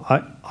mean,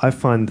 I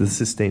find the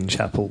Sistine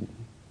Chapel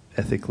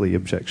ethically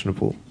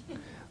objectionable.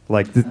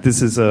 Like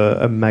this is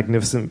a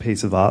magnificent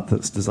piece of art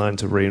that's designed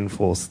to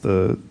reinforce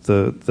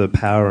the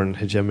power and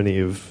hegemony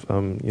of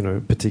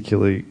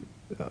particularly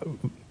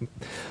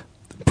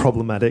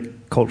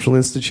problematic cultural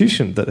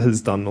institution that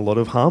has done a lot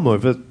of harm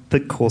over the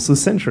course of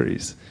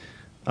centuries.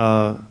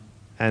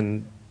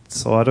 And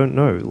so I don't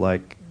know,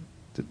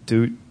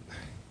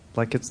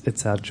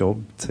 it's our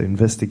job to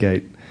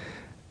investigate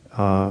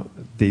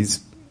these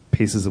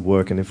pieces of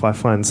work, and if I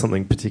find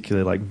something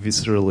particularly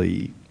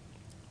viscerally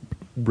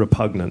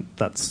repugnant,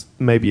 that's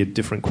maybe a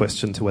different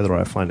question to whether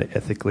I find it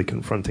ethically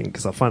confronting,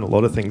 because I find a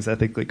lot of things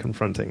ethically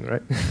confronting,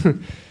 right?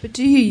 But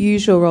do you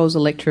use your role as a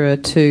lecturer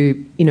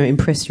to,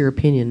 impress your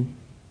opinion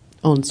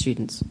on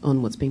students,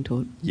 on what's being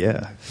taught?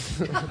 Yeah.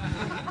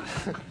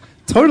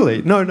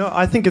 Totally. No,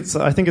 I think it's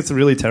a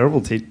really terrible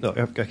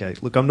okay,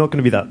 look, I'm not going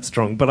to be that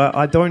strong, but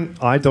I don't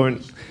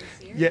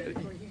yeah.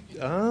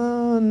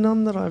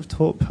 None that I've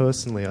taught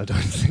personally, I don't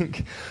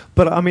think.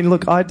 But I mean,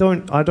 look, I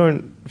don't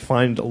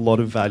find a lot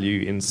of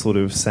value in sort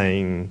of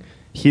saying,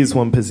 here's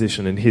one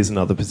position and here's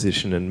another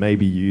position, and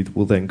maybe you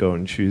will then go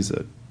and choose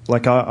it.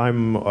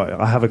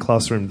 I have a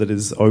classroom that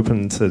is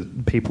open to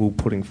people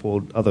putting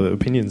forward other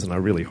opinions, and I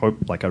really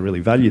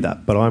value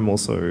that. But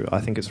I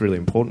think it's really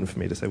important for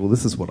me to say, well,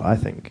 this is what I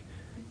think.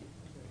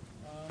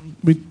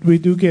 We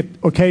do get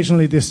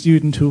occasionally the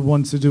student who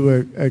wants to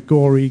do a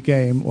gory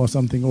game or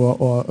something,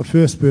 or a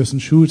first-person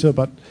shooter.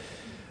 But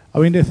I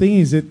mean, the thing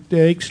is that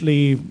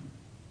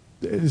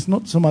it's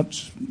not so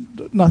much.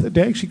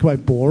 They're actually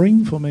quite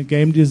boring from a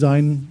game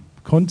design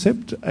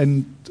concept,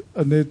 and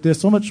there's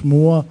so much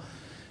more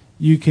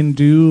you can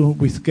do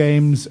with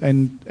games.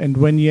 And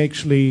when you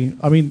actually,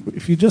 I mean,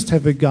 if you just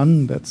have a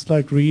gun, that's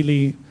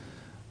really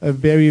a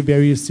very,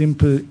 very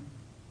simple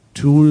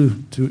tool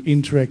to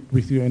interact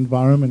with your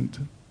environment.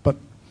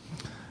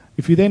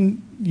 If you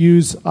then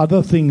use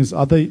other things,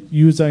 other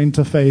user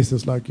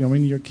interfaces, like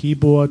your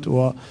keyboard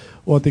or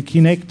the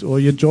Kinect or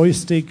your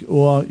joystick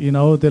or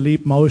the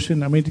Leap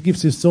Motion, I mean, it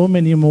gives you so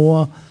many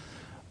more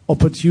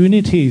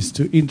opportunities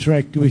to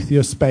interact with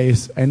your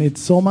space, and it's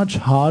so much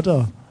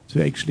harder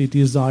to actually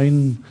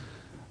design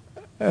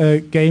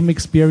game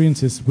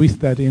experiences with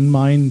that in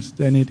mind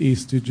than it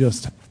is to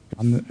just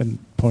gun and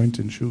point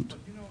and shoot.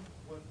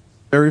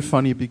 Very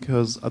funny,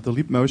 because at the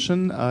Leap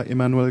Motion,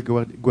 Emmanuel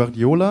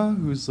Guardiola,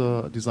 who's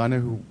a designer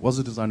who was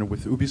a designer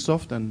with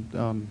Ubisoft and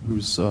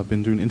who's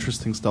been doing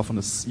interesting stuff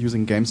on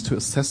using games to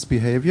assess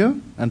behavior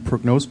and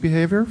prognose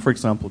behavior, for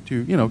example,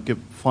 to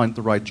find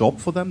the right job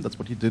for them. That's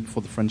what he did for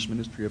the French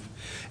Ministry of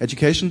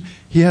Education.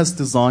 He has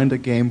designed a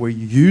game where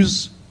you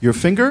use your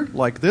finger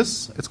like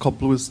this. It's called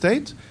Blue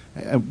Estate.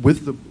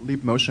 With the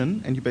Leap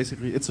Motion, and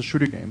it's a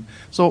shooter game.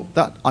 So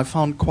that I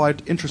found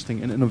quite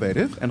interesting and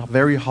innovative, and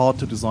very hard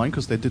to design,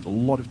 because they did a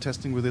lot of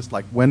testing with this,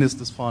 like when is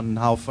this fun,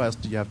 how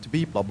fast do you have to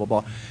be, blah blah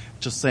blah.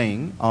 Just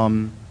saying.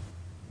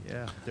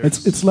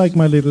 It's like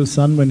my little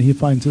son, when he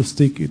finds a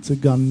stick, it's a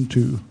gun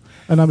too.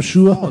 And I'm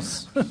sure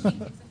it's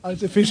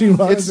a fishing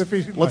rod.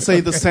 Let's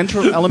say the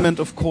central element,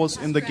 of course,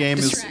 in the game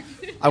is.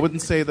 I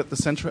wouldn't say that the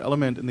central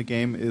element in the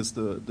game is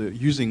the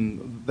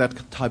using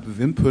that type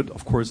of input.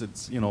 Of course,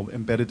 it's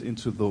embedded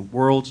into the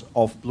world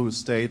of Blue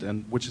Estate,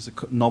 and which is a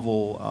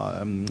novel,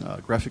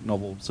 graphic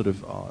novel sort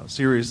of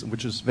series,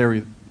 which is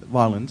very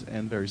violent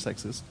and very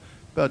sexist.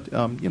 But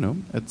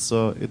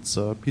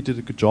he did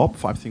a good job.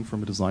 I think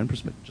from a design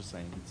perspective, just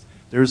saying,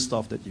 there is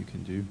stuff that you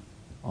can do.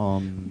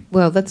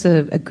 Well, that's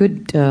a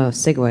good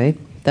segue.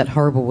 That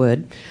horrible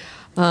word.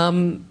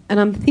 And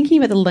I'm thinking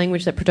about the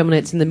language that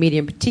predominates in the media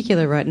in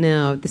particular right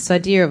now, this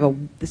idea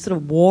of this sort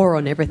of war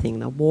on everything,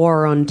 the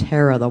war on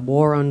terror, the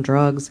war on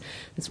drugs,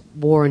 this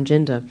war on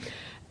gender.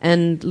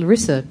 And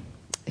Larissa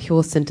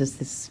Hill sent us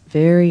this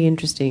very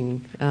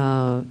interesting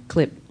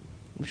clip,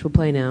 which we'll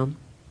play now.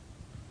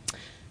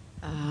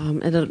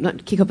 And it'll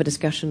kick off a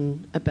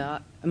discussion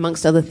about,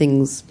 amongst other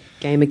things,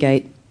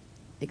 Gamergate,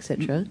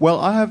 etc. Well,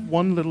 I have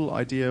one little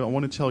idea. I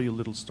want to tell you a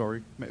little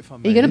story, if I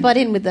may. Are you going to butt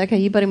in with that? Okay,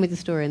 you butt in with the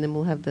story, and then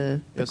we'll have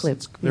the clip.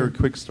 It's a very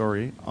quick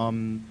story.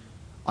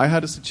 I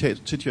had a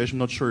situation,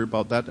 not sure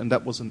about that, and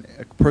that was a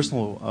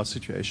personal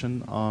situation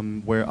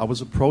where I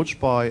was approached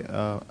by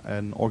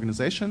an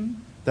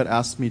organization that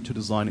asked me to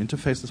design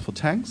interfaces for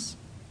tanks,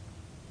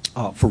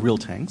 for real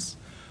tanks,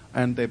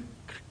 and they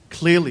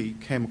clearly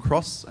came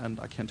across, and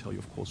I can't tell you,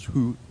 of course,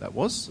 who that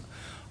was,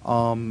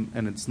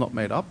 and it's not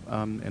made up,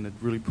 and it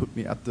really put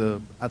me at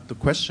the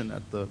question,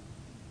 at the,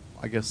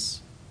 I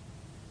guess,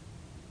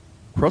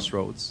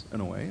 crossroads in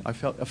a way. I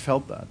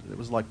felt that it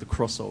was like the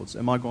crossroads.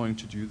 Am I going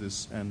to do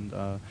this? And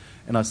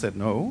I said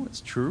no.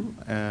 It's true.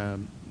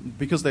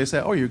 Because they say,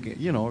 oh, you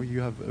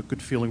have a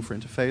good feeling for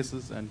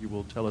interfaces, and you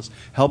will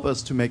help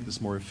us to make this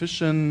more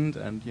efficient,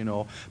 and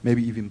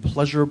maybe even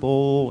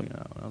pleasurable. And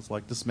I was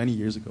like this many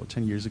years ago,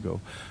 10 years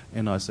ago,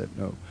 and I said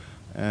no.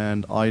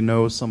 And I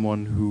know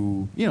someone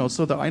who,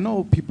 so that I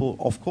know people,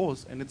 of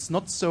course, and it's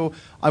not so.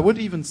 I would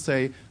even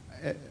say,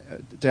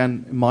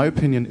 Dan, in my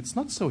opinion, it's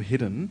not so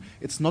hidden.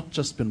 It's not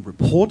just been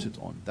reported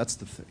on. That's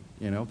the thing.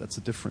 That's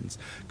the difference.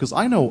 Because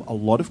I know a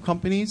lot of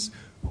companies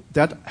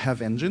that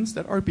have engines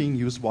that are being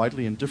used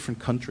widely in different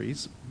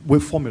countries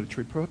for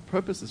military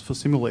purposes, for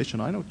simulation.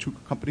 I know 2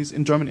 companies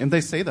in Germany, and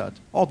they say that.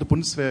 Oh, the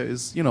Bundeswehr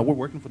is, we're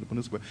working for the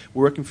Bundeswehr.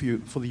 We're working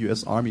for the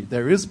US Army.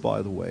 There is,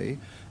 by the way,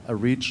 a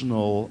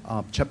regional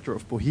chapter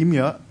of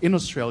Bohemia in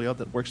Australia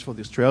that works for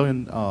the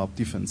Australian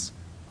defense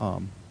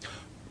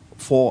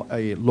for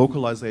a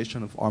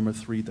localization of Armour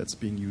 3 that's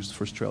being used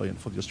for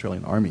the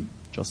Australian Army.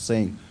 Just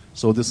saying.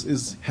 So this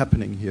is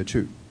happening here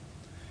too.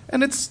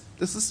 And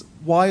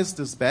why is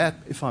this bad,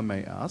 if I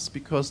may ask?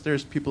 Because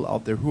there's people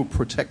out there who are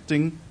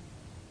protecting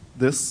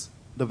the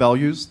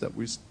values that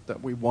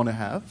we want to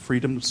have,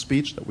 freedom of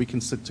speech, that we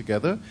can sit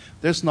together.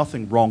 There's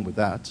nothing wrong with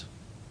that,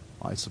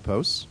 I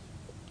suppose.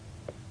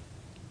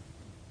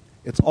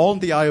 It's all in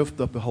the eye of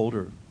the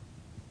beholder.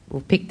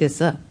 We'll pick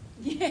this up.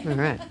 Yeah. All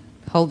right.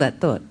 Hold that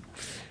thought.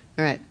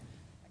 All right.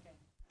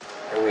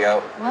 Here we go.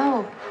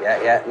 Whoa.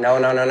 Yeah. No.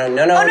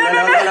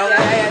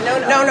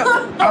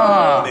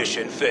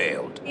 Mission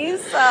failed. You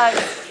suck.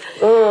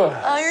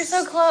 Oh, you're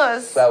so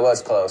close. That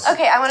was close.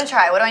 Okay, I want to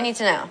try. What do I need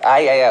to know?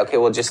 Yeah. Okay,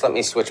 well, just let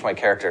me switch my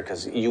character,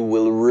 because you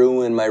will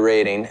ruin my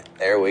rating.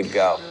 There we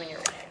go.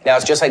 Now,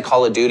 it's just like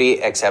Call of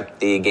Duty, except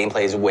the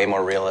gameplay is way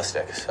more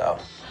realistic, so.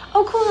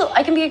 Oh, cool.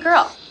 I can be a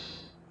girl.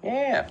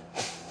 Yeah.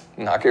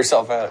 Knock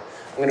yourself out.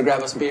 I'm going to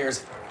grab us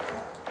beers.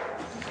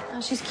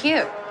 Oh, she's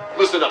cute.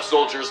 Listen up,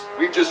 soldiers.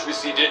 We've just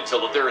received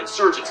intel that there are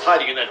insurgents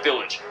hiding in that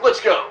village. Let's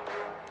go.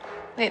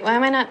 Wait, why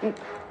am I not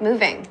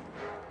moving?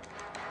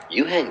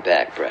 You hang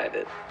back,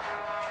 Private.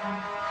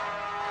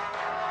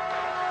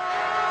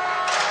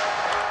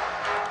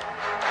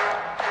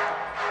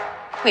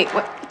 Wait,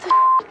 what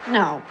the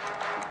No.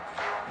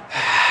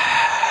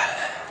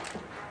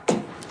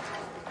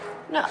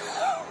 No.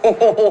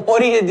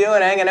 What are you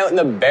doing hanging out in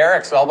the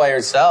barracks all by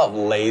yourself,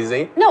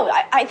 lazy? No,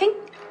 I think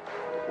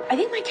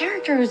my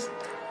character was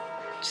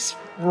just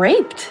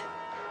raped.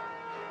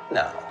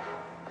 No.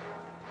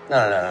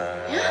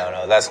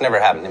 That's never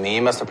happened to me.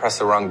 You must have pressed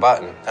the wrong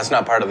button. That's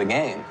not part of the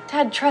game.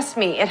 Ted, trust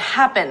me, it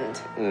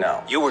happened.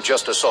 No. You were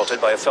just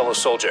assaulted by a fellow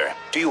soldier.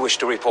 Do you wish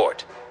to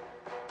report?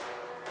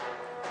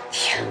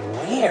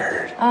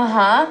 Weird.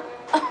 Uh-huh.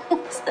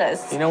 What's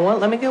this? You know what?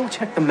 Let me go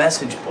check the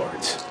message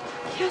boards.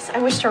 Yes, I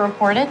wish to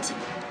report it.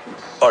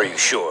 Are you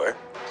sure?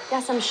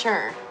 Yes, I'm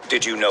sure.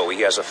 Did you know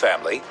he has a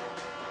family?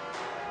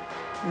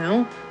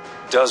 No.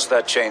 Does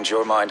that change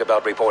your mind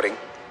about reporting?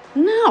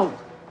 No.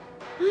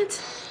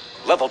 What?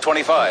 Level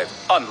 25,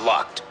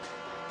 unlocked.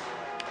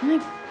 Oh my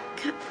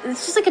God,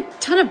 it's just like a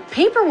ton of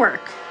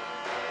paperwork.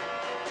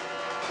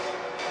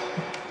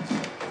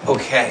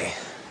 Okay.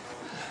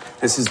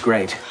 This is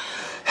great.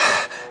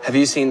 Have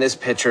you seen this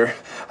picture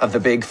of the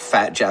big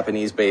fat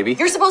Japanese baby?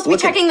 You're supposed to be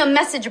checking the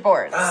message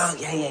boards. Oh,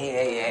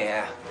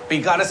 yeah. But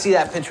you gotta see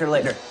that picture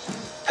later.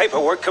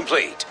 Paperwork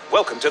complete.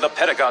 Welcome to the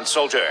Pentagon,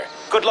 soldier.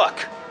 Good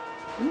luck.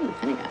 Ooh,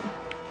 Pentagon.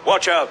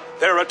 Watch out.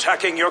 They're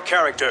attacking your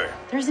character.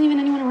 There isn't even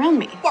anyone around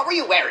me. What were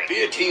you wearing?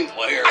 Be a team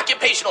player.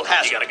 Occupational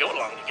hazard. You gotta go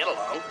along to get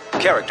along.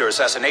 Character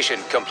assassination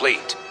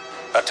complete.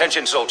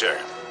 Attention, soldier.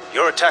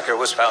 Your attacker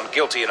was found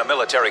guilty in a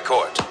military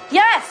court.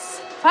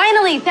 Yes!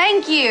 Finally,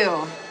 thank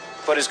you.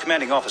 But his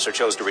commanding officer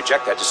chose to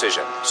reject that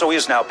decision, so he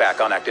is now back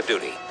on active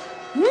duty.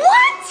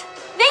 What?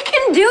 They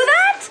can do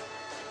that?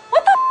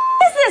 What the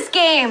is this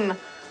game?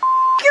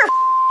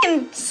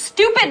 Your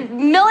stupid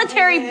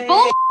military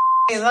bullshit.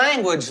 Hey,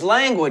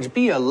 language,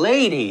 be a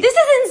lady. This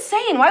is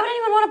insane. Why would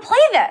anyone want to play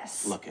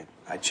this? Look,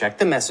 I checked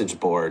the message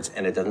boards,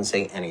 and it doesn't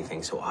say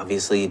anything, so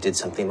obviously you did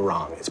something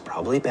wrong. It's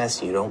probably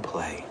best you don't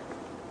play.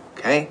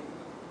 Okay?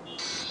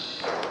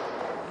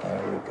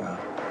 There we go.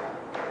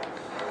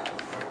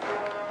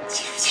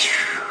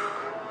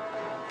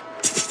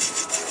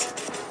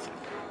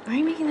 Why are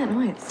you making that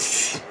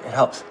noise? It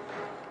helps.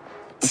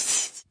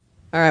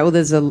 All right. Well,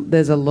 there's a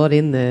lot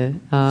in there,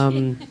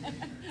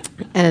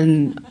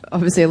 and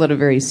obviously a lot of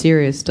very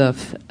serious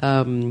stuff.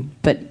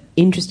 But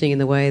interesting in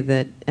the way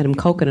that Adam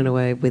Culkin, in a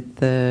way, with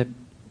the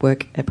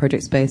work at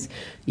Project Space,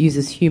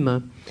 uses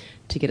humour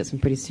to get at some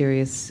pretty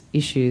serious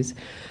issues.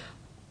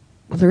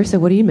 Well, Larissa,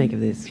 what do you make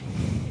of this?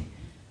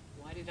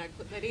 Why did I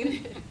put that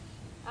in?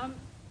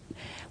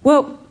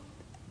 Well,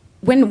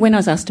 when I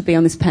was asked to be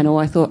on this panel,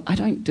 I thought, I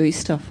don't do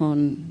stuff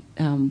on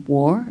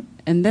war,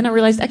 And then I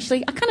realised,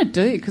 actually, I kind of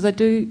do, because I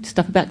do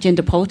stuff about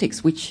gender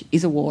politics, which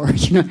is a war,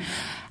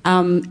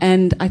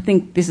 and I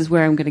think this is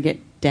where I'm going to get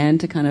Dan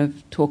to kind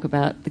of talk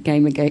about the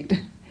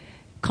Gamergate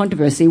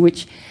controversy,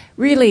 which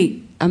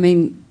really, I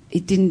mean,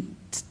 it didn't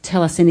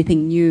tell us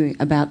anything new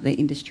about the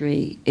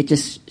industry. It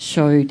just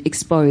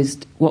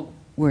exposed what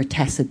were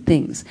tacit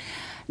things.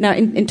 Now,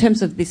 in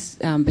terms of this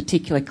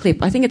particular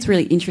clip, I think it's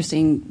really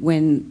interesting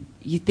when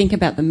you think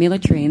about the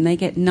military, and they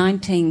get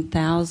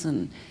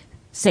 19,000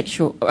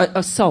 sexual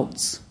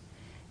assaults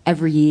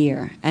every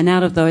year, and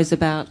out of those,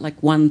 about like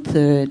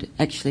 1/3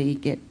 actually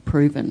get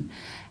proven.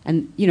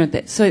 And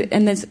there's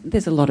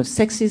a lot of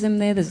sexism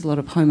there. There's a lot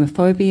of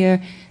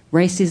homophobia,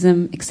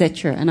 racism,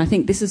 etc. And I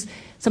think this is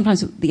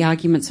sometimes the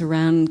arguments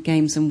around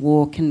games and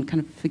war can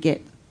kind of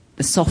forget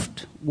the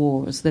soft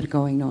wars that are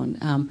going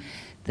on.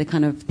 They're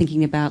kind of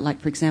thinking about, like,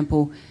 for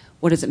example,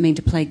 what does it mean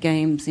to play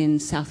games in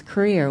South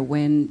Korea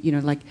when,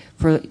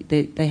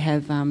 they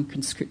have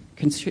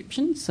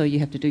conscription, so you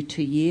have to do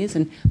 2 years,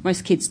 and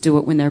most kids do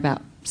it when they're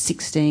about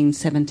 16,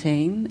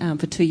 17.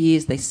 For 2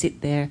 years they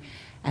sit there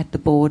at the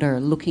border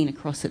looking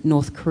across at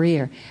North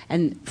Korea,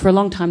 and for a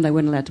long time they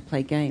weren't allowed to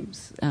play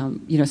games.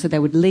 So they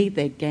would leave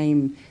their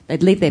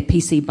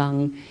PC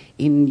bung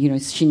in,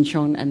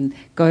 Sinchon and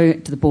go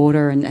to the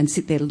border and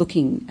sit there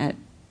looking at,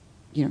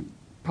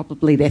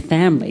 probably their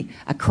family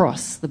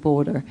across the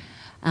border.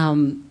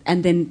 And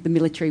then the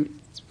military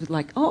was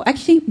like, oh,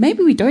 actually,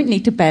 maybe we don't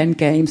need to ban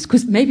games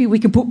because maybe we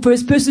can put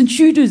first-person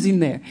shooters in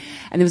there.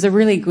 And there was a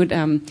really good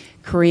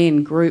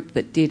Korean group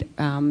that did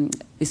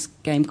this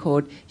game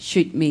called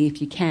Shoot Me If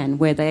You Can,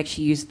 where they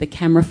actually used the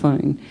camera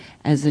phone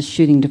as a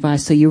shooting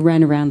device. So you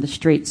ran around the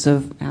streets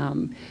of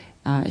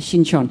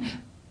Sinchon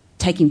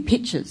taking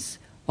pictures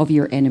of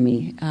your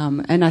enemy.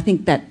 And I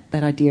think that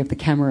idea of the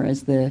camera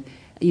as the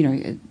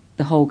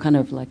whole kind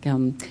of like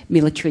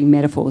military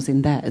metaphors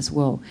in that as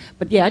well.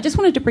 But yeah, I just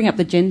wanted to bring up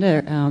the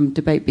gender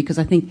debate because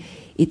I think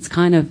it's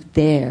kind of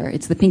there.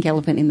 It's the pink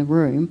elephant in the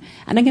room.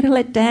 And I'm going to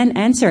let Dan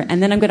answer,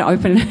 and then I'm going to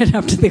open it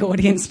up to the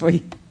audience for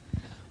you.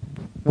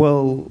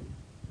 Well,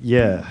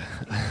 yeah.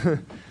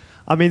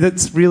 I mean,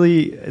 it's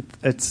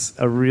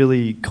a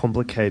really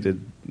complicated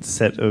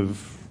set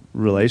of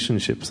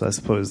relationships, I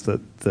suppose,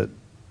 that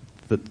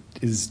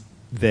is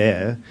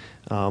there.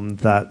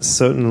 That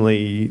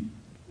certainly...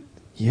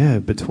 Yeah,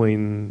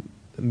 between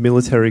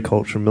military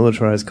culture,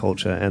 militarized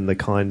culture, and the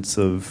kinds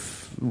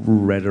of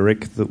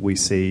rhetoric that we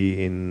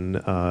see in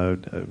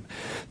the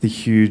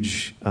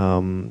huge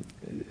and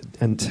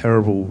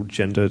terrible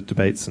gender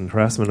debates and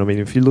harassment. I mean,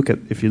 if you look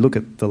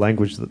at the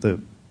language that the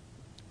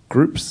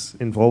groups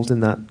involved in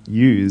that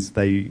use,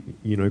 they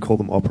call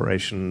them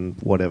Operation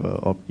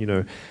whatever,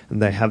 and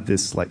they have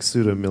this like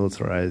pseudo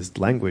militarized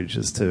language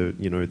as to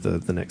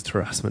the next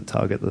harassment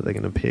target that they're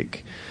going to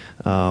pick.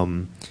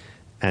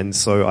 And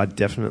so I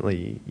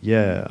definitely,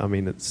 I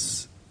mean,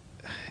 it's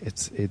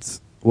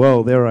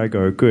well, there I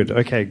go. Good.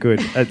 Okay,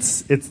 good.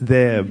 It's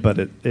there, but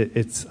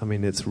it's I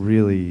mean, it's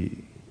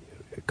really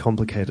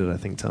complicated, I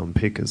think, to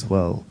unpick as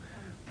well.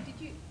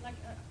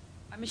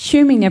 I'm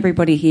assuming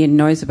everybody here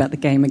knows about the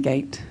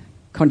Gamergate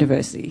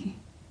controversy.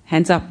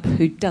 Hands up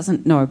who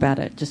doesn't know about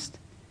it, just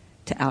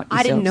to out yourselves.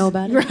 I didn't know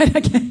about it. Right,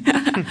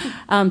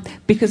 okay.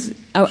 Because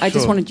I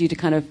just wanted you to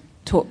kind of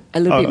talk a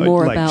little bit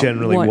more like about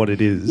generally what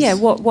it is. Yeah,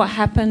 what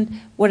happened,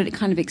 what it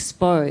kind of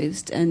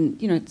exposed, and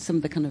some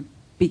of the kind of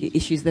bigger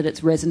issues that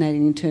it's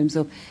resonating in terms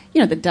of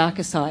the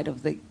darker side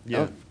of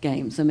of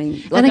games. I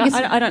mean,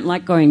 I don't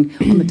like going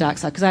on the dark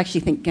side because I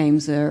actually think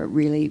games are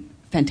really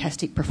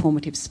fantastic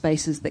performative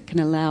spaces that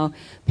can allow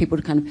people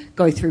to kind of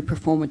go through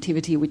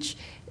performativity, which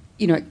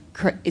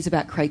is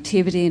about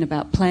creativity and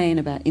about play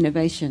and about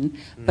innovation.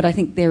 But I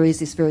think there is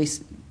this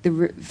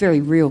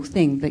very real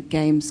thing that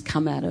games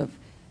come out of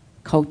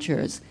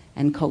cultures,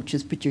 and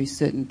cultures produce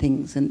certain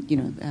things, and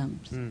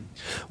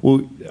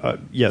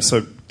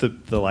So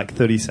the like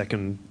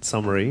 30-second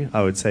summary,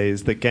 I would say,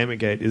 is that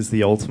Gamergate is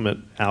the ultimate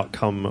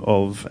outcome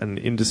of an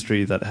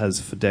industry that has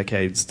for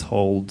decades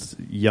told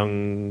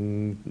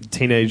young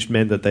teenage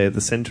men that they are the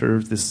centre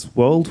of this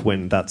world,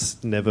 when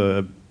that's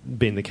never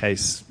been the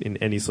case in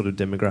any sort of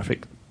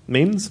demographic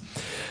means,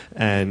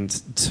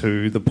 and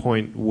to the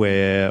point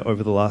where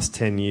over the last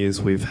 10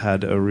 years we've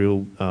had a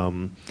real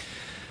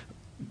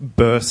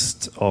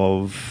burst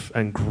of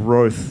and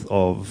growth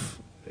of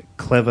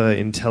clever,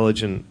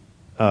 intelligent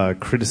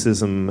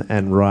criticism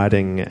and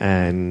writing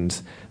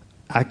and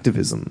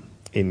activism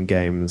in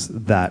games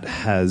that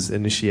has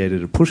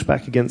initiated a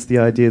pushback against the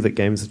idea that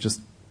games are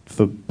just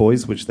for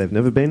boys, which they've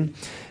never been,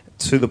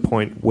 to the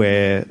point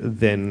where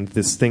then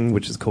this thing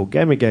which is called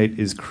Gamergate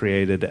is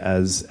created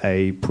as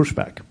a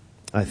pushback,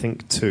 I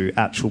think, to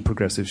actual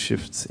progressive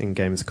shifts in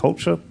games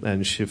culture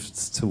and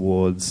shifts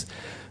towards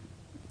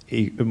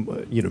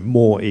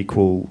more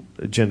equal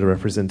gender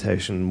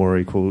representation, more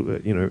equal,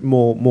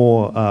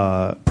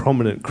 more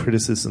prominent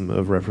criticism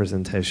of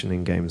representation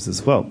in games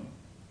as well.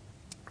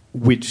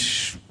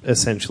 which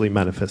essentially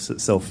manifests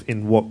itself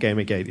in what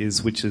Gamergate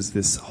is, which is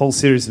this whole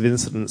series of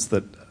incidents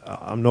that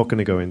I'm not going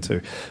to go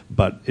into,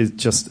 but it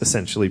just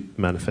essentially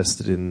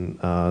manifested in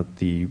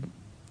the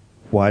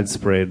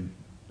widespread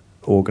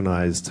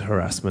organised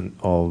harassment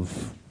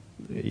of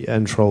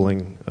and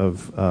trolling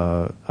of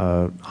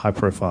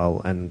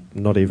high-profile and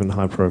not even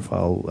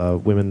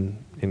high-profile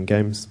women in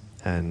games,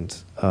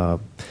 and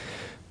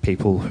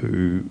people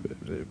who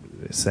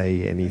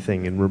say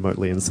anything in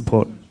remotely in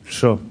support.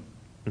 Sure.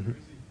 Mm-hmm.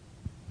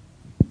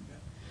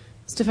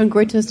 Stefan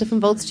Greuter, Stefan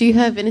Volz, do you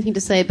have anything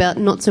to say about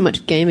not so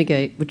much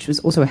Gamergate, which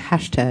was also a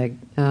hashtag,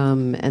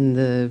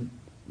 and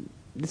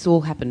this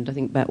all happened, I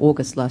think, about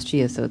August last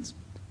year, so it's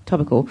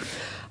topical.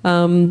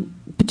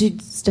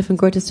 But Stefan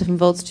Greuter, Stefan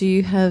Volz, do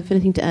you have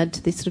anything to add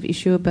to this sort of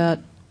issue about,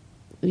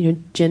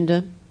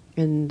 gender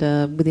and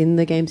within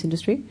the games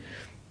industry?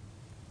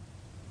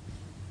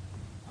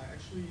 I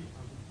actually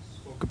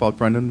spoke about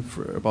Brendan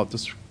about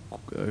this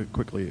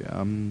quickly.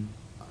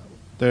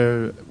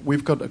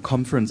 We've got a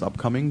conference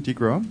upcoming,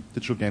 DGRA,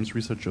 Digital Games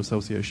Research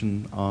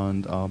Association,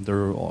 and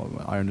there are,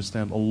 I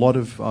understand, a lot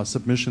of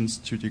submissions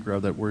to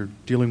DGRA that we're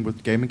dealing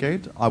with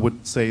Gamergate. I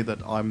would say that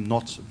I'm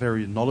not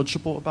very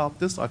knowledgeable about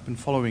this. I've been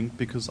following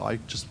because I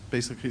just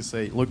basically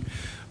say, look,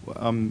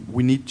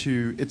 we need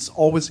to, it's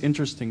always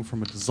interesting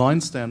from a design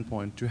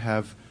standpoint to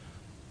have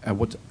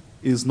what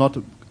is not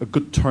a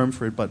good term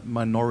for it, but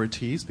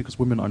minorities, because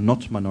women are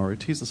not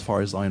minorities as far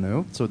as I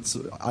know. So it's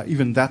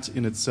even that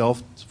in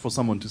itself, for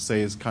someone to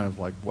say, is kind of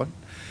like, what?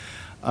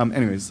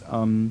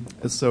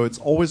 So it's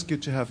always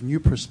good to have new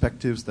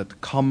perspectives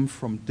that come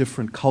from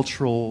different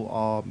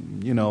cultural,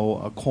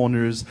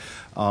 corners.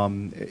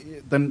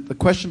 Then the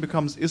question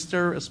becomes: is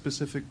there a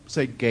specific,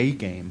 say, gay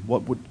game?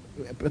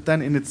 But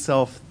then in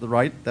itself,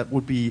 that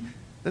would be.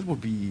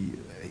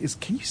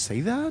 Can you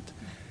say that?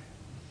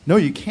 No,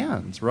 you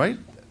can't, right?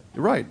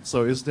 Right.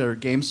 So is there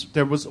games?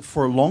 There was,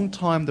 for a long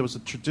time, there was a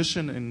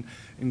tradition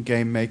in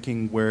game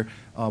making where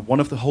one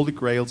of the holy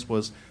grails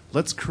was,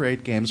 let's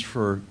create games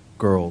for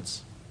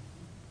girls.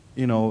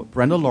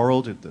 Brenda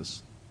Laurel did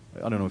this.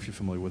 I don't know if you're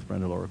familiar with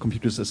Brenda Laurel,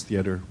 Computers as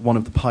Theater, one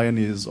of the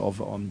pioneers of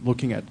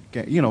looking at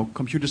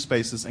computer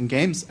spaces and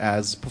games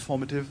as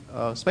performative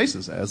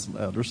spaces, as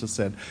Larissa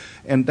said.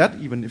 And that,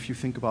 even if you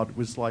think about it,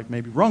 was like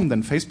maybe wrong.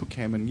 Then Facebook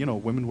came and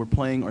women were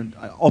playing, or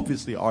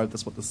obviously are.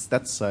 That's what the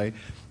stats say.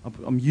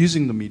 I'm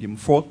using the medium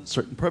for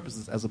certain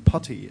purposes as a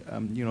putty,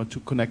 to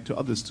connect to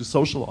others, to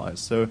socialize.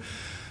 So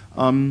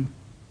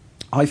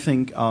I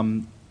think.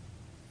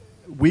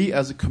 We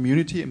as a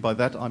community, and by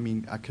that I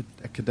mean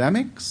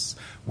academics,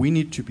 we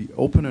need to be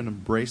open and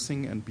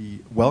embracing and be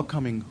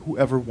welcoming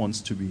whoever wants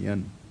to be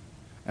in.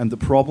 And the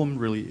problem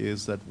really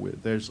is that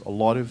there's a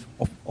lot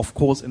of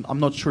course, and I'm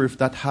not sure if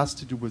that has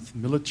to do with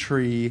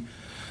military,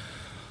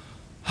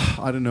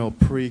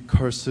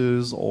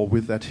 precursors, or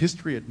with that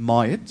history. It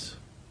might,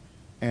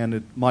 and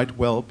it might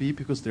well be,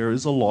 because there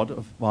is a lot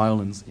of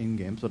violence in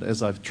games. But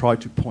as I've tried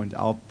to point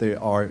out,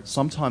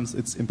 sometimes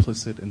it's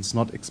implicit and it's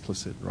not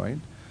explicit, right?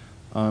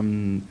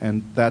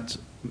 And that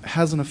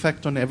has an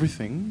effect on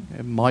everything.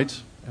 It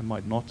might and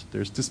might not.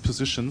 There's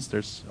dispositions.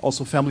 There's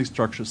also family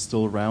structures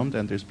still around,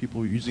 and there's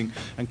people using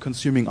and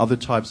consuming other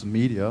types of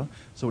media.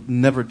 So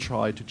never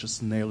try to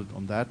just nail it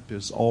on that.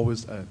 There's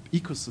always an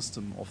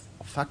ecosystem of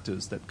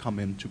factors that come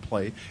into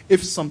play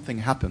if something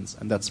happens,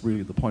 and that's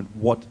really the point.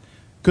 What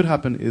could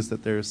happen is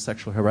that there is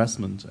sexual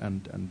harassment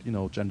and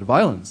gender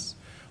violence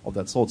of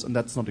that sort, and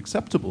that's not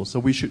acceptable. So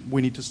we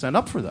need to stand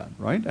up for that,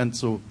 right? And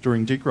so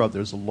during DGRA,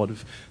 there's a lot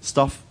of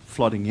stuff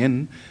flooding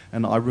in,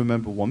 and I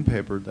remember one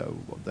paper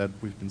that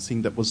we've been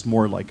seeing that was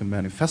more like a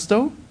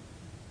manifesto,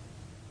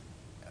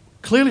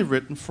 clearly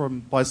written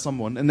by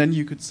someone, and then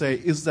you could say,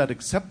 is that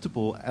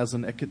acceptable as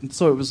an academic?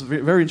 So it was a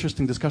very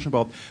interesting discussion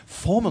about,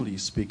 formally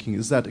speaking,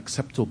 is that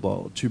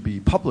acceptable to be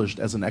published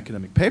as an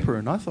academic paper?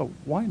 And I thought,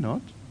 why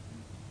not?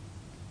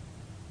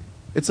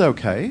 It's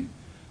okay.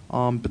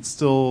 But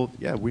still,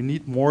 we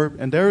need more,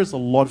 and there is a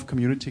lot of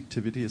community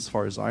activity, as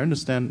far as I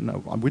understand.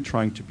 We're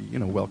trying to be,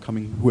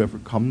 welcoming whoever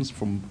comes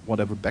from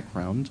whatever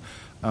background.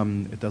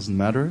 It doesn't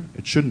matter.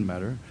 It shouldn't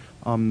matter.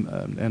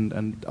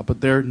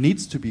 But there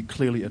needs to be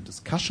clearly a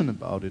discussion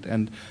about it.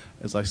 And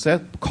as I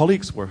said,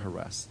 colleagues were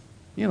harassed.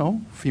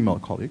 Female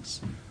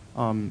colleagues.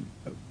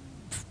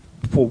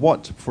 For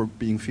what? For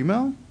being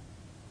female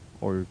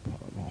or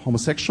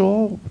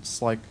homosexual?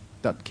 It's like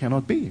that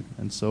cannot be.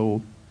 And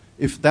so,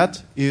 if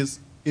that is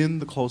in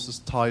the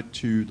closest tied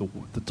to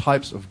the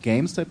types of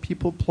games that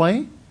people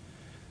play,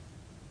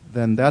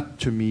 then that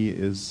to me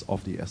is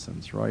of the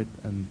essence, right?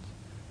 And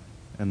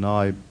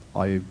I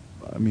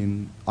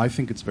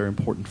think it's very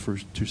important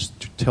to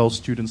tell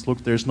students,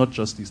 look, there's not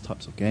just these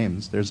types of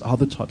games. There's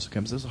other types of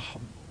games. There's a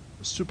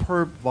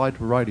superb wide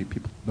variety.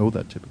 People know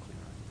that typically.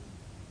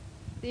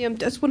 I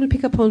just want to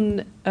pick up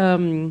on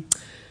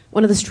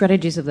one of the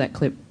strategies of that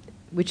clip,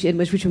 which you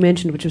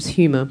mentioned, which was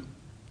humour,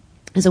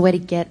 as a way to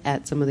get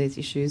at some of these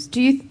issues.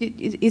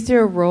 Is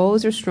there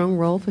a strong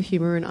role for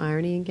humour and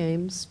irony in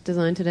games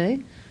design today?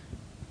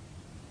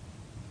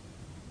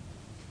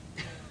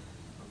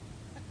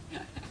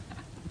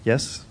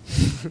 Yes.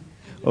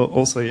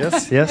 Also,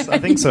 yes. Yes, I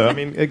think so. I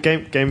mean,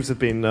 games have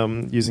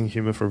been using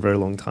humour for a very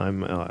long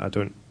time. I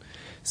don't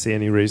see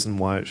any reason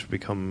why it should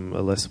become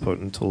a less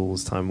potent tool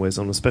as time wears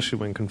on, especially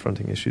when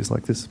confronting issues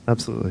like this.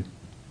 Absolutely. I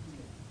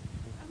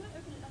might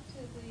open it up to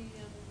the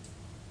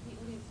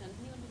audience now. Does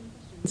anyone have any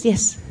questions?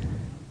 Yes.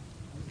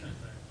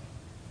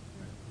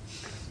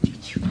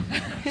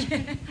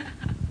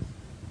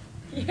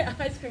 Yeah,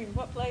 ice cream.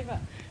 What flavour?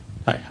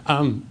 Hi.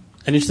 An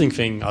interesting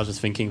thing I was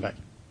just thinking that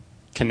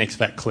connects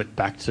that clip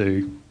back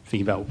to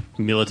thinking about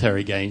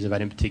military games, and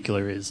that in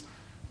particular is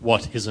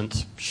what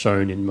isn't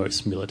shown in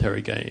most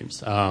military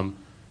games.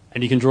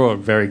 And you can draw a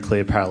very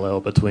clear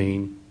parallel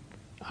between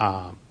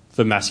the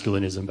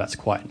masculinism that's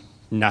quite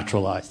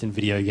naturalized in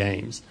video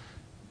games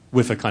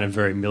with a kind of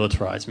very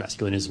militarized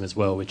masculinism as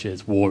well, which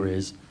is war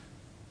is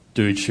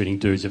dudes shooting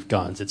dudes with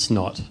guns. It's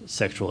not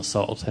sexual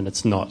assault, and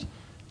it's not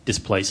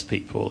displaced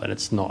people, and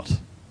it's not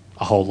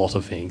a whole lot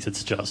of things.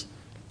 It's just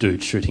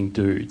dudes shooting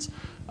dudes.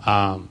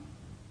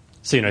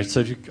 So, I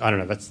don't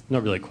know, that's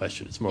not really a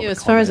question. It's more of a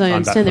as far as I comment on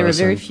understand, that there are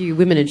very person. few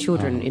women and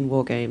children in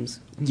war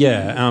games.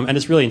 Yeah, and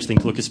it's really interesting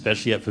to look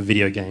especially at for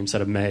video games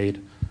that are made,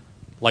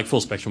 like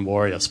Full Spectrum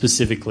Warrior,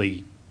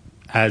 specifically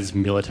as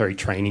military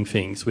training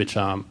things, which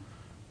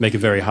make it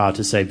very hard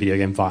to say video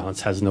game violence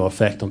has no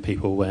effect on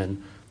people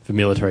when the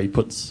military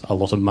puts a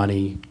lot of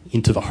money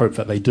into the hope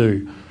that they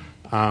do.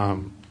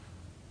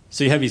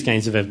 So you have these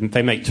games,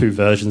 they make two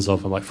versions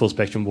of them, like Full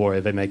Spectrum Warrior,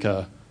 they make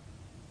a...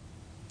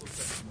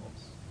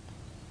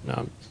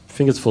 I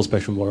think it's Full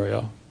Spectrum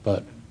Warrior,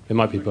 but it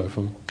might be both of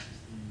them.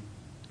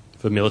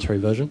 For the military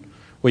version.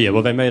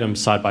 Well, they made them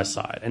side by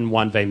side, and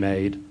one they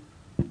made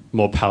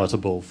more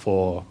palatable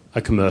for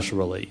a commercial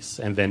release,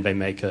 and then they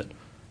make it,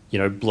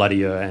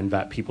 bloodier and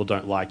that people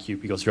don't like you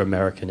because you're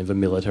American in the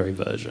military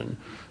version.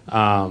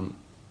 So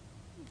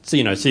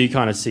you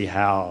kind of see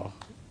how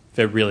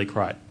they're really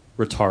quite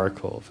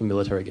rhetorical for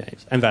military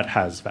games, and that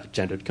has that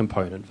gendered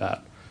component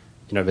that,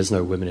 there's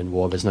no women in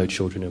war, there's no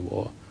children in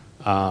war.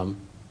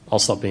 I'll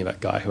stop being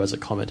that guy who has a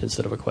comment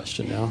instead of a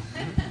question now.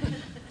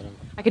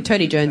 I could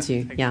Tony Jones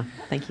you. Yeah,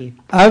 thank you.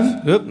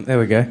 There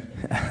we go.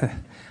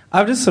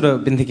 I've just sort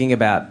of been thinking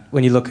about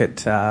when you look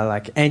at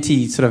like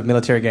anti sort of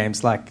military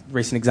games, like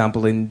recent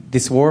example in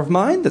This War of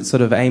Mine that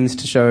sort of aims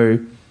to show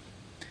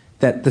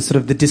that the sort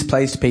of the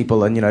displaced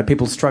people and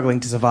people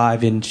struggling to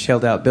survive in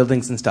shelled out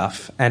buildings and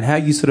stuff, and how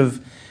you sort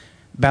of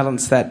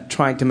balance that,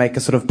 trying to make a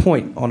sort of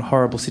point on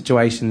horrible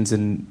situations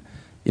and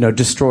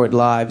destroyed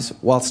lives,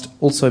 whilst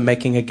also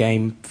making a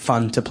game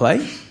fun to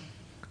play,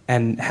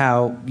 and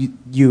how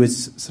you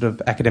as sort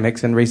of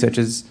academics and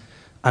researchers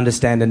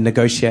understand and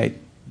negotiate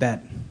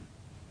that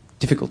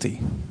difficulty.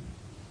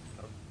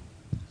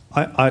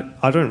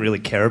 I don't really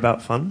care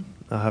about fun,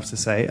 I have to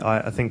say.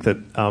 I think that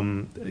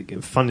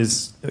fun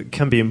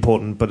can be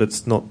important, but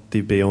it's not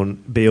the be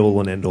all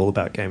and end all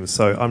about games.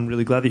 So I'm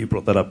really glad that you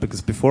brought that up,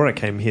 because before I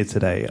came here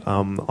today,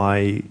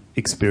 I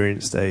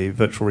experienced a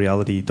virtual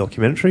reality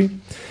documentary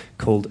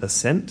called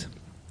Ascent,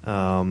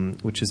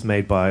 which is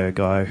made by a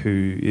guy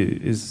who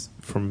is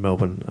from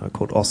Melbourne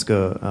called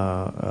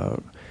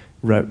Oscar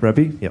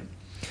Rabi. Yep.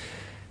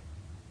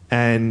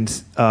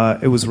 And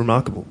it was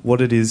remarkable.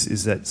 What it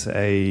is that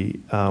a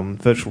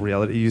virtual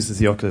reality, uses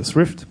the Oculus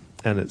Rift,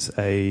 and it's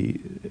a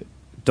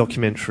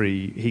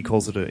documentary. He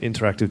calls it an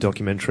interactive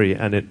documentary,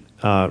 and it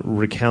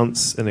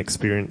recounts an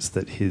experience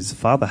that his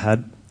father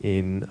had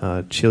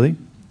in Chile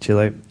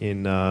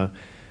in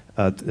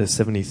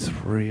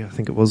 73, I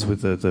think it was,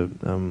 with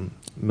the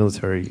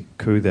military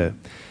coup there,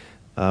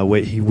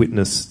 where he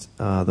witnessed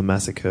the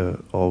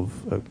massacre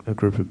of a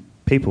group of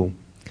people.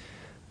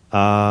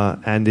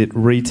 And it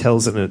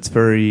retells it, and it's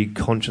very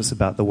conscious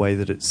about the way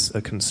that it's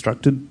a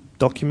constructed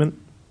document.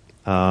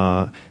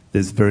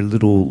 There's very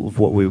little of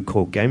what we would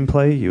call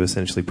gameplay. You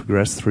essentially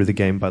progress through the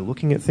game by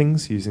looking at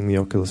things using the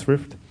Oculus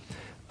Rift.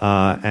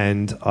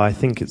 And I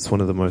think it's one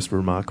of the most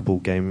remarkable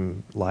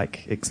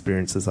game-like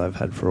experiences I've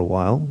had for a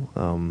while.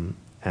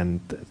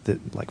 And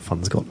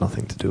fun's got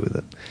nothing to do with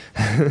it.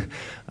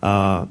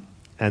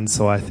 And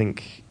so I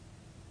think,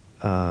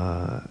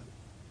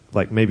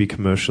 maybe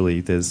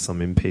commercially there's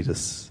some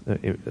impetus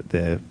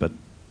there, but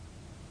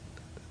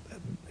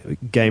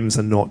games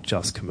are not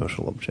just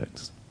commercial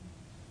objects.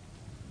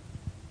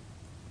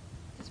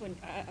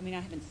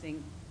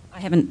 I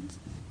haven't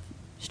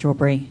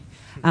Strawberry.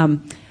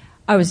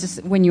 I was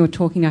just, when you were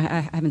talking,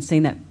 I haven't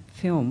seen that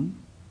film,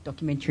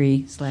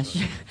 documentary /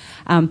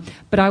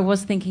 but I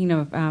was thinking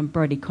of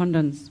Brodie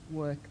Condon's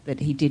work that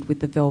he did with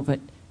the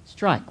Velvet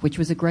Strike, which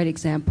was a great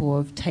example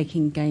of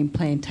taking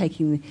gameplay and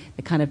taking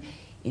the kind of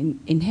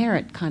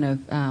inherent kind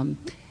of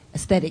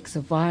aesthetics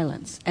of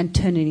violence and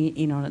turning it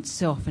in on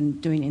itself and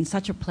doing it in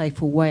such a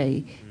playful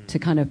way to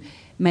kind of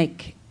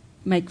make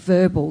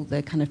verbal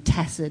the kind of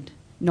tacit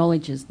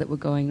knowledges that were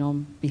going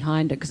on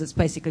behind it, because it's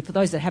basically, for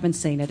those that haven't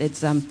seen it,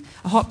 it's a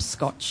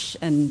hopscotch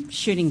and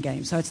shooting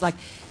game. So it's like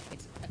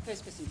it's a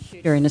first-person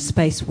shooter in a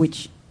space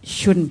which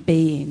shouldn't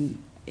be in,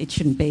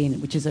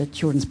 which is a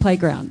children's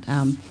playground.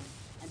 And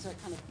so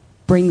it kind of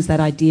brings that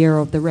idea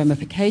of the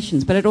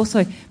ramifications, but it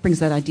also brings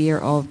that idea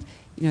of,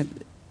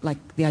 like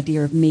the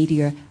idea of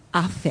media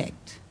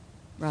affect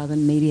rather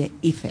than media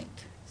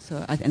effect.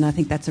 So, and I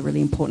think that's a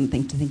really important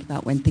thing to think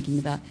about when thinking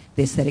about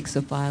the aesthetics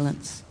of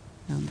violence.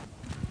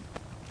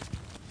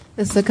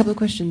 There's a couple of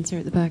questions here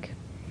at the back.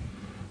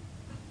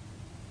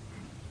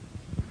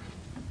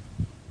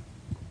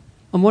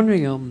 I'm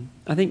wondering,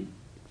 I think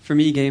for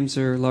me games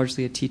are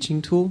largely a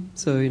teaching tool.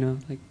 So,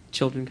 like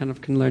children kind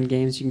of can learn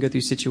games. You can go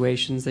through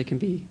situations. They can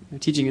be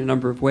teaching in a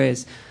number of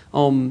ways.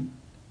 I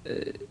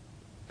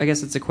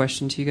guess it's a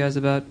question to you guys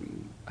about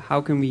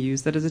how can we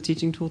use that as a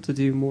teaching tool to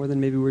do more than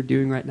maybe we're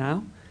doing right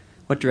now?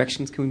 What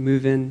directions can we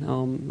move in?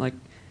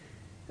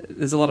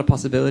 There's a lot of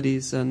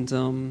possibilities, and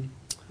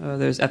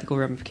there's ethical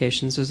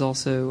ramifications. There's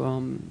also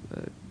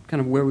kind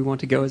of where we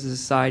want to go as a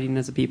society and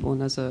as a people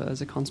and as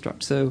a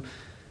construct. So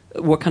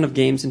what kind of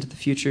games into the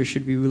future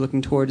should we be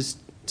looking towards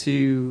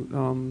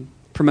to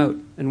promote,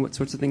 and what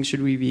sorts of things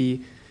should we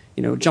be,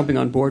 jumping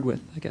on board with,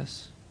 I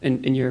guess,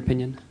 in your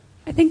opinion?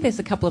 I think there's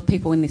a couple of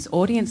people in this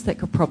audience that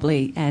could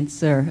probably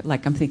answer,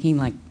 like I'm thinking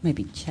like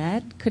maybe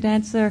Chad could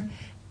answer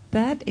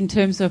that in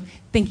terms of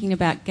thinking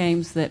about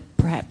games that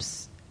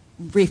perhaps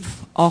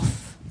riff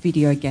off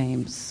video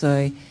games,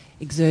 so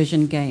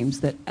exertion games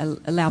that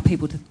allow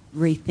people to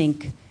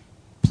rethink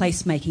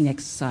placemaking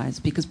exercise,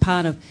 because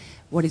part of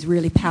what is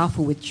really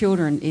powerful with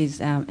children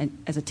is,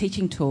 as a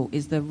teaching tool,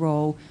 is the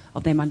role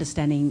of them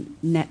understanding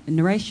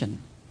narration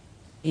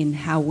in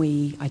how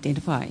we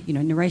identify.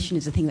 Narration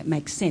is a thing that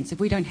makes sense. If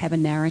we don't have a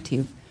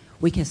narrative,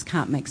 we just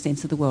can't make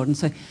sense of the world. And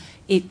so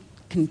it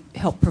can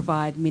help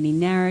provide many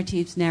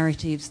narratives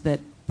that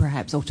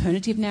perhaps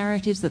alternative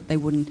narratives that they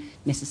wouldn't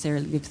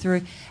necessarily live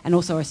through, and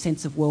also a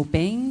sense of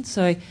well-being.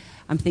 So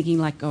I'm thinking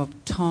like of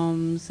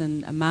Tom's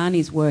and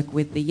Amani's work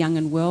with the Young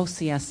and Well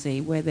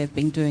CRC, where they've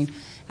been doing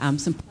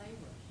some play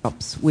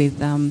workshops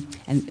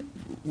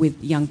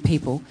with young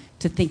people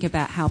to think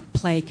about how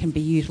play can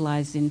be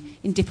utilised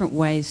in different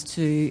ways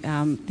to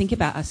think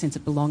about a sense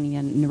of belonging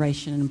and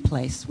narration and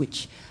place,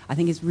 which I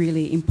think is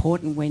really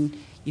important when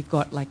you've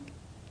got like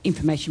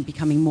information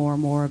becoming more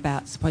and more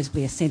about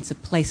supposedly a sense of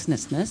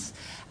placelessness,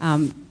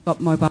 but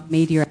mobile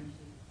media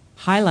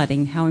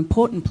highlighting how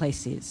important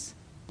place is,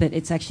 that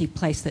it's actually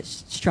place that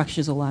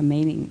structures all our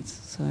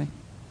meanings. So.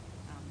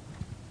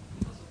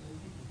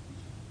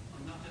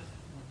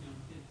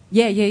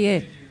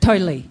 Yeah.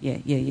 Totally. Yeah.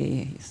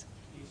 Yes.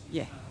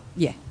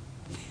 Yeah.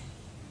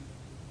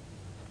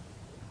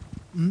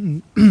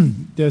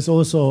 There's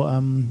also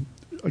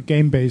a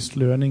game-based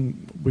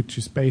learning, which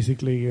is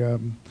basically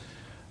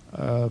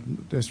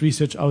there's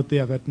research out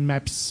there that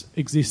maps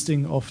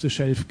existing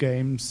off-the-shelf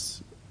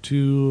games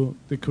to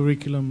the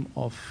curriculum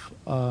of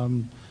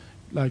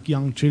like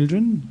young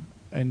children,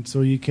 and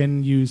so you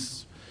can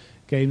use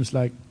games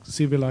like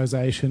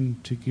Civilization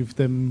to give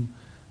them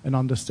an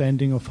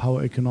understanding of how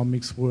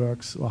economics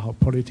works or how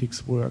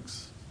politics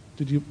works.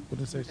 Did you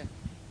want to say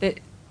something?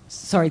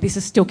 Sorry, this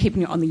is still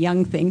keeping it on the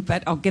young thing,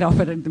 but I'll get off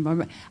it at the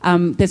moment.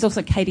 There's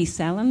also Katie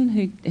Salen,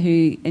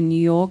 who in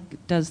New York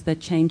does the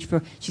change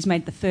for... She's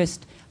made the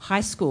first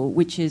high school,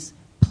 which is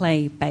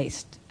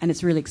play-based, and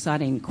it's really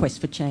exciting,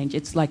 Quest for Change.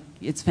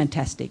 It's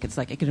fantastic. It's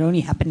like it could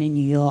only happen in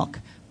New York.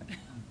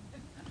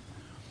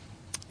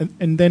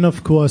 And then,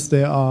 of course,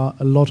 there are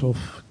a lot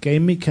of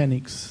game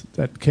mechanics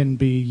that can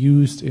be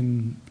used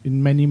in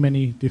many,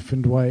 many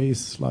different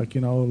ways,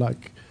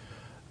 like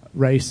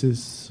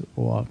races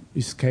or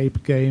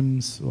escape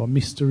games or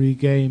mystery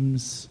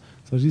games.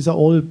 So these are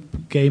all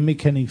game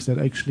mechanics that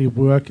actually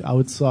work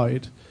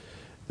outside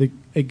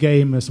a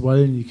game as well,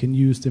 and you can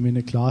use them in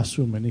a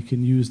classroom, and you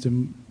can use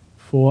them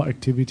for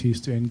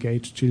activities to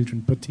engage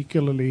children,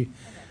 particularly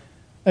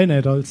and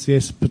adults,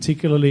 yes,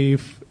 particularly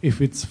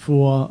if it's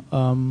for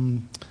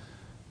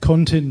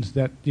content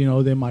that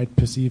they might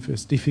perceive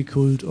as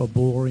difficult or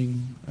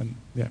boring, and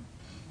yeah.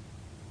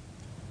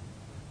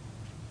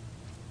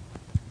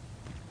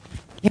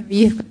 Yeah,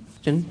 you have a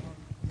question.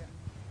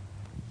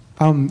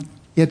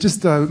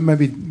 Just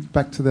maybe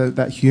back to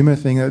that humour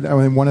thing. I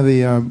mean, one of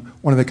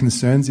the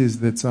concerns is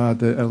that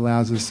it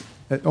allows us,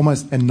 it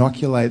almost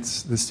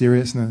inoculates the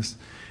seriousness.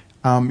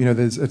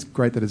 It's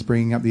great that it's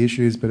bringing up the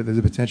issues, but there's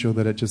a potential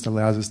that it just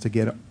allows us to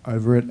get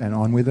over it and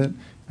on with it,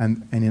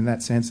 and in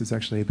that sense, it's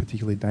actually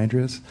particularly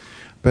dangerous.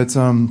 But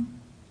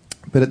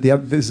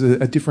there's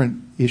a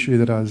different issue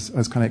that I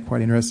was kind of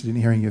quite interested in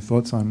hearing your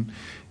thoughts on.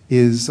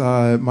 Is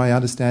my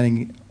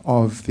understanding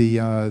of the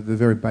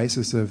very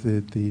basis of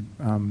the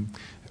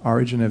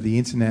origin of the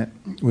internet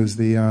was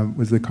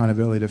the kind of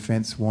early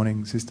defence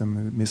warning system,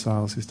 the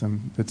missile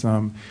system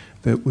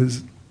that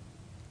was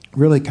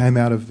really came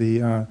out of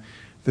the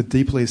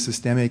deeply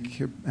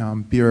systemic,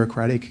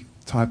 bureaucratic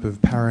type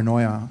of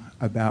paranoia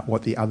about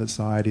what the other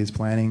side is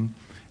planning.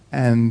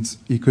 And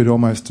you could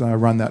almost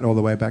run that all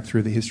the way back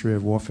through the history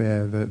of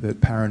warfare, the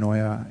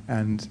paranoia,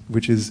 and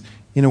which is,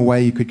 in a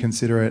way, you could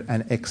consider it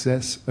an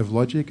excess of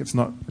logic. It's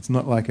not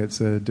like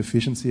it's a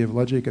deficiency of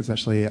logic. It's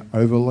actually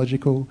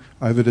over-logical,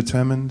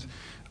 over-determined.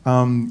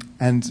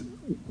 And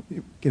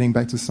getting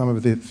back to some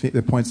of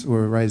the points that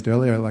were raised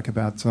earlier, like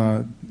about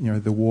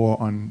the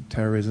war on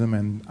terrorism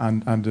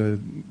and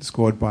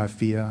underscored by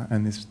fear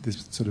and this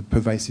sort of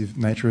pervasive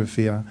nature of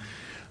fear.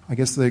 I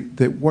guess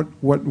what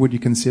would you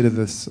consider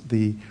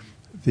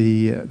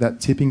that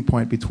tipping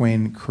point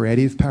between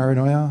creative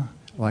paranoia,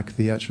 like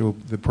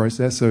the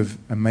process of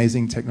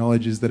amazing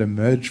technologies that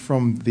emerge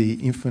from the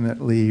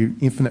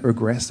infinite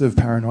regress of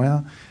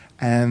paranoia,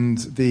 and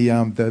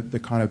the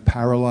kind of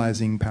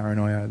paralyzing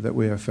paranoia that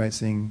we are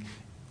facing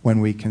when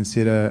we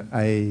consider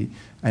an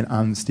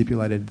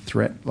unstipulated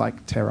threat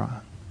like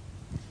terror?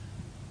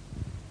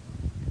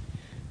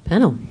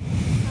 Panel.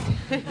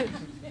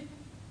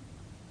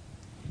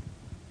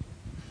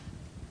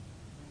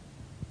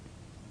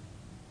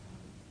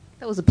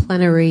 That was a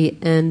plenary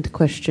and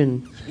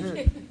question.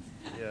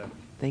 Yeah.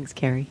 Thanks,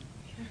 Kerry.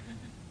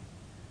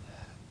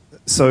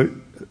 So,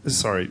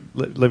 sorry,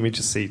 let me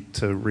just see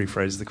to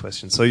rephrase the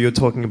question. So you're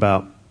talking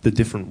about the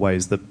different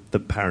ways that the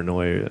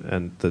paranoia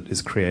and that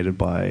is created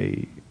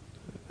by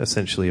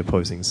essentially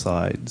opposing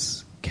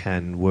sides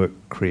can work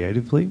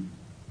creatively?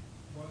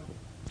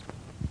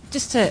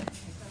 Just to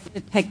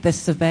take the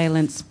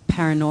surveillance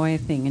paranoia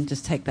thing and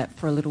just take that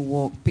for a little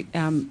walk,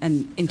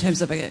 and in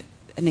terms of an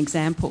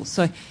example.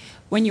 So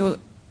when you're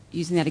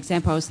using that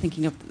example, I was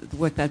thinking of the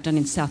work that I've done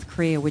in South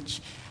Korea,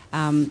 which,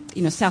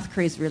 South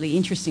Korea is really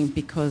interesting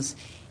because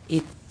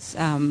it's,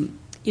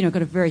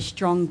 got a very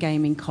strong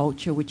gaming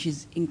culture, which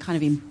is kind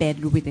of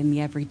embedded within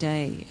the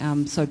everyday.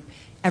 So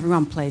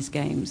everyone plays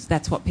games.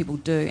 That's what people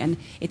do. And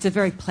it's a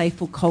very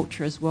playful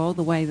culture as well.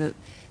 The way that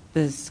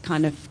this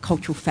kind of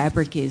cultural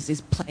fabric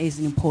is play is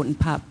an important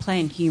part. Play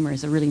and humour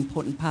is a really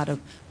important part of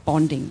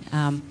bonding.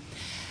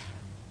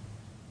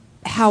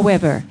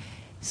 However,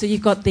 so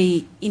you've got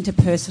the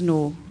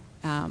interpersonal,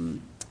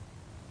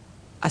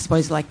 I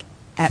suppose, like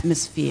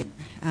atmosphere,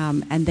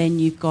 and then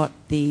you've got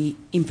the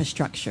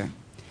infrastructure.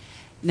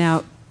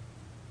 Now,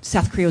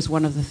 South Korea was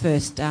one of the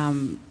first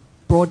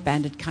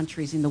broadbanded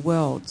countries in the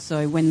world,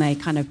 so when they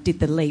kind of did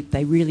the leap,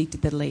 they really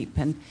did the leap.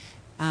 And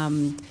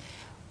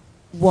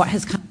what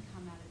has come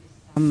out of this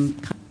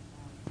kind of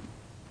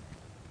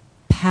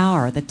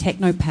power, the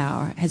techno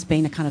power, has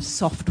been a kind of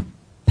soft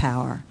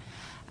power,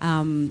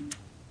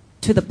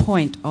 to the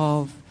point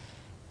of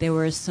there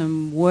were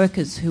some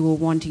workers who were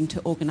wanting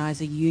to organise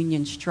a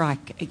union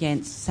strike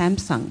against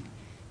Samsung.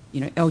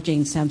 LG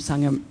and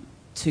Samsung are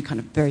two kind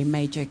of very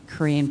major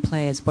Korean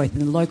players, both in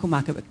the local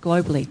market but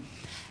globally.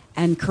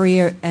 And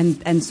Korea,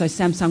 and so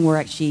Samsung were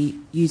actually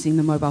using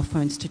the mobile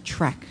phones to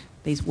track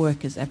these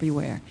workers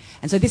everywhere.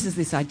 And so this is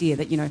this idea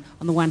that,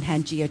 on the one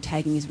hand,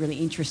 geotagging is really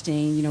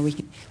interesting.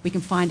 We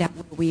can find out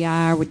where we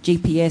are with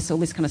GPS, all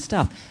this kind of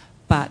stuff.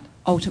 But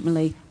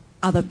ultimately,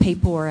 other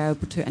people are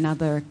able to, and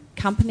other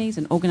companies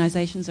and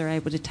organisations are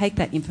able to take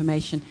that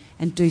information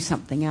and do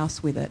something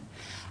else with it.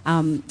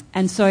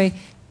 And so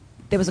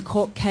there was a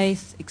court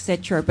case,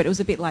 etc. But it was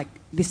a bit like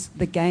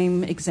the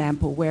game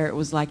example, where it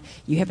was like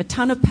you have a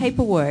ton of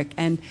paperwork,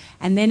 and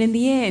then in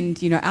the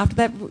end, after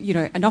that,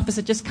 an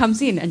officer just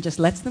comes in and just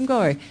lets them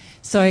go.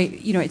 So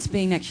it's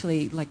been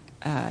actually like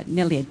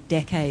nearly a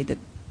decade that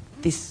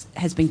this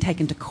has been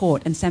taken to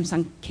court, and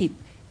Samsung keep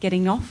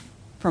getting off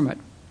from it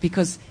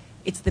because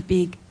it's the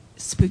big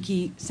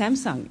spooky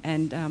Samsung,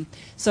 and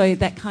so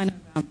that kind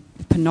of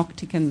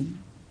panopticon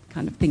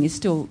kind of thing is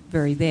still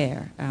very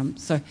there.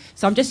 So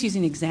I'm just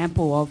using an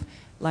example of,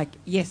 like,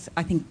 yes,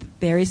 I think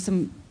there is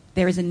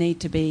a need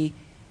to be,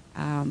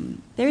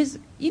 there's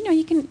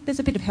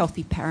a bit of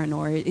healthy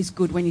paranoia is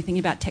good when you think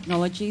about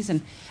technologies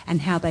and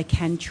how they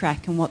can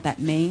track and what that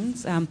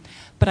means.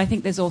 But I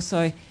think there's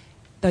also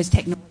those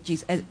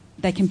technologies,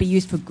 they can be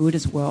used for good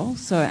as well.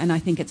 So, and I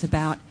think it's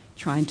about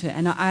trying to,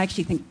 and I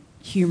actually think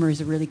humour is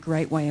a really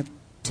great way of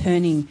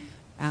turning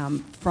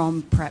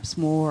from perhaps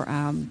more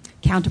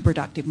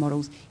counterproductive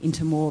models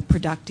into more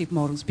productive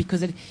models,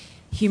 because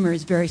humour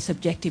is very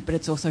subjective, but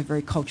it's also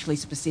very culturally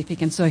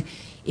specific. And so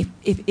if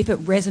it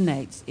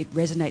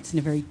resonates in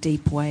a very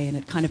deep way, and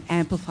it kind of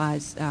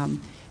amplifies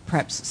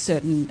perhaps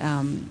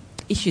certain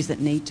issues that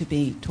need to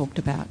be talked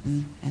about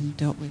and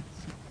dealt with.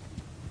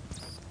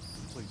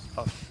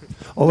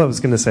 All I was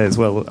going to say as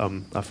well,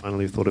 I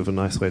finally thought of a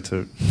nice way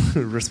to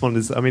respond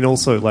is,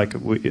 also, like,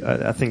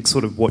 I think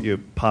sort of what you're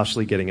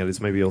partially getting at is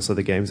maybe also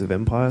the Games of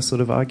Empire sort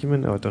of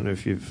argument. I don't know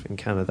if you've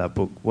encountered that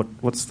book.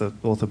 What's the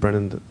author,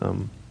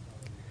 Brennan?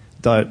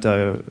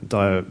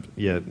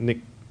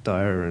 Nick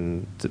Dyer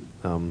and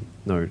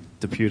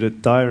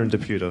Dyer and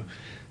Deputer.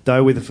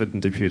 Dyer, Witherford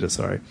and Deputer,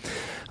 sorry.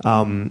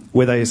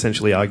 Where they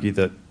essentially argue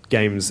that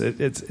games,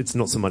 it's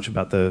not so much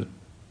about the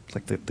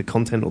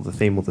content or the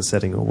theme or the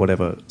setting or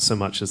whatever, so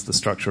much as the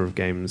structure of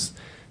games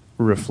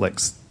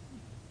reflects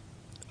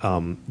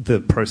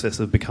the process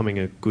of becoming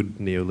a good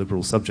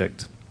neoliberal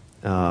subject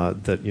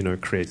that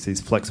creates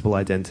these flexible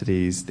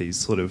identities, these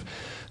sort of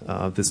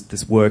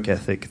this work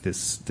ethic,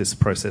 this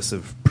process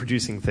of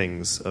producing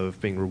things, of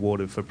being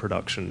rewarded for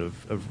production,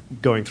 of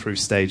going through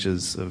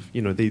stages of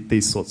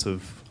these sorts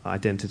of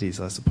identities,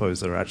 I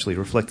suppose, are actually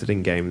reflected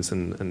in games,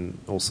 and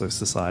also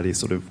society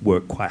sort of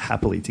work quite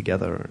happily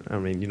together. I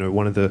mean,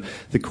 one of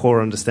the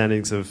core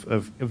understandings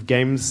of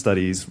games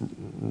studies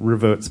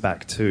reverts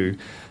back to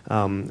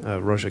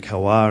Roger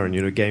Caillois,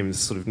 and games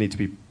sort of need to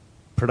be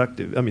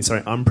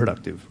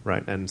unproductive,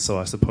 right? And so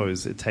I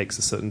suppose it takes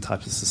a certain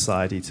type of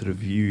society to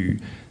view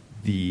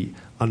the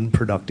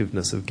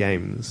unproductiveness of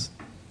games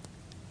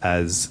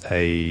as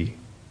a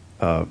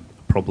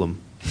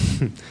problem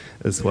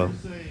as well.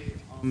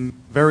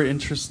 Very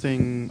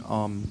interesting,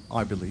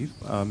 I believe,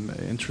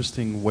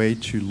 interesting way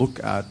to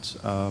look at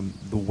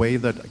the way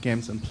that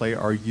games and play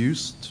are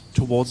used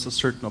towards a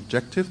certain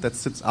objective that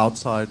sits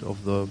outside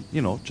of the,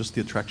 just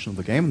the attraction of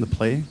the game and the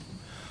play.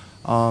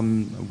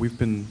 We've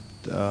been,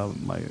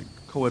 my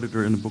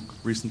co-editor in a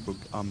recent book,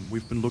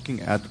 we've been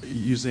looking at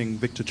using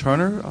Victor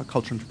Turner, a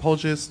cultural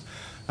anthropologist,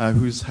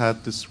 who's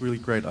had this really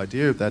great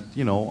idea that,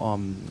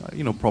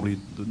 probably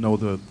know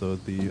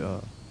the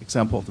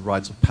example of the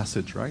rites of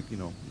passage, right?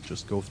 You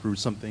just go through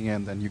something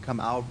and then you come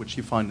out, which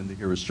you find in the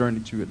hero's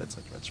journey to it,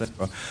 etc.,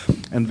 etc.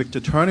 And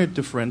Victor Turner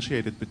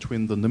differentiated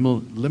between the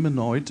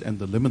liminoid and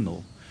the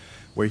liminal,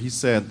 where he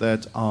said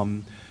that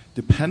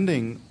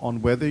depending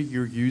on whether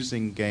you're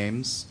using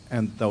games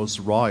and those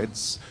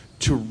rites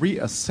to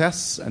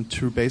reassess and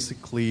to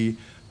basically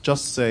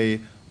just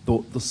say,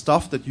 the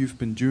stuff that you've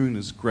been doing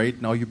is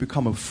great. Now you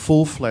become a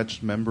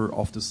full-fledged member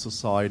of the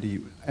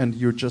society, and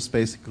you're just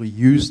basically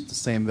used the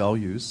same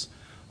values,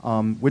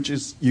 which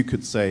is, you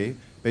could say,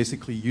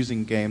 basically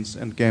using games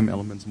and game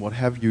elements and what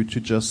have you to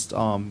just, say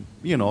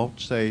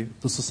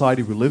the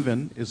society we live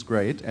in is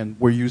great, and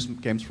we're using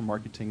games for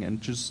marketing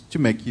and just to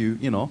make you,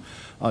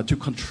 to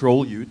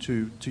control you,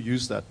 to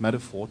use that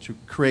metaphor, to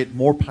create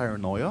more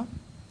paranoia.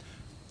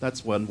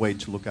 That's one way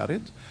to look at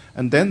it.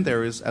 And then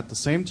there is, at the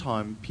same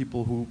time,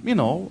 people who,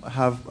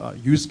 have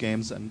used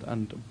games,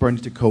 and Bernie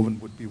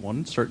Koven would be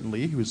one,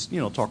 certainly, who's,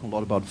 talking a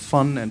lot about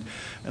fun, and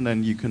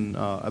then you can,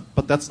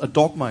 but that's a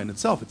dogma in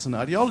itself. It's an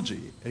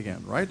ideology,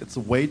 again, right? It's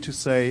a way to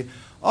say,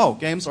 oh,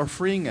 games are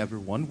freeing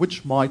everyone,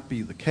 which might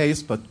be the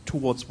case, but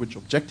towards which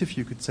objective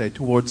you could say,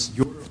 towards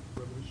your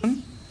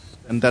revolution,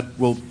 and that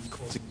will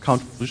cause a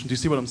counter-revolution. Do you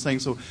see what I'm saying?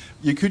 So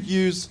you could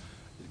use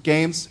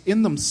games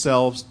in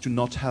themselves do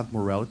not have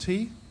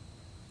morality.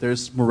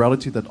 There's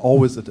morality that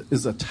always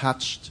is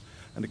attached,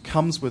 and it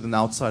comes with an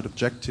outside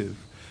objective.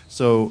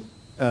 So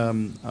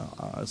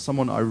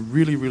someone I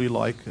really, really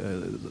like,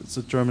 it's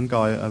a German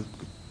guy, a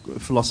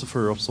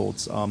philosopher of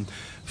sorts,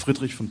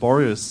 Friedrich von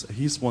Borries.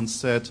 He's once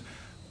said,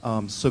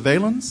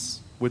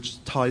 surveillance,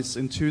 which ties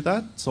into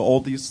that. So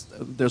all these,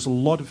 there's a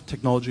lot of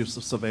technology of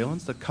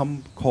surveillance that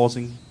come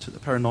causing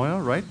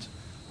paranoia, right?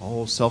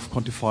 Oh,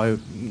 self-quantify,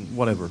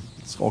 whatever.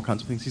 It's all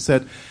kinds of things. He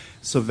said,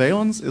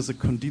 surveillance is a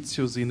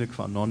conditio sine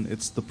qua non.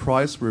 It's the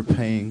price we're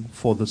paying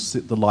for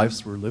the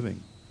lives we're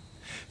living.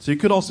 So you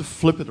could also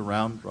flip it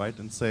around, right,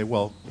 and say,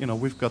 well,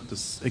 we've got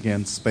this,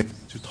 again, space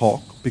to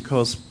talk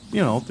because,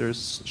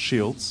 there's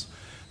shields,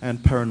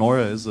 and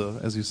paranoia is,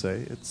 as you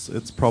say,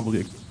 it's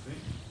probably a good thing.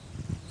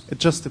 It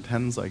just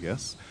depends, I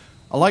guess.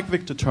 I like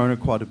Victor Turner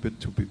quite a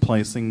bit to be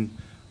placing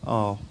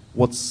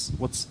what's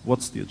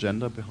the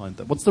agenda behind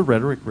that? What's the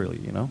rhetoric, really,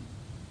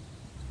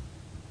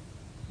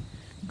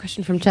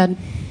 Question from Chad.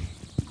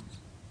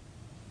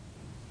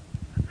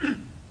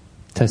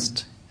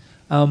 Test.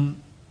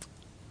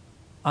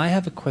 I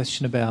have a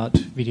question about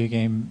video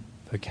game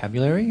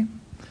vocabulary.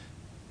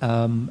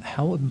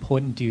 How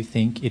important do you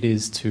think it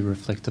is to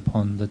reflect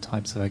upon the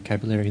types of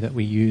vocabulary that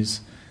we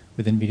use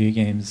within video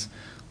games?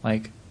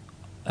 Like,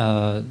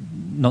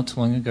 not too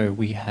long ago,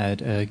 we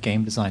had a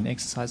game design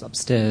exercise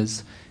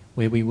upstairs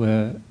where we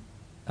were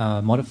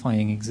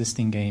modifying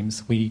existing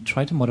games. We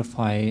tried to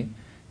modify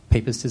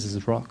Paper,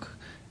 Scissors, Rock.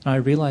 And I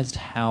realized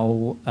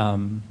how,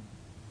 the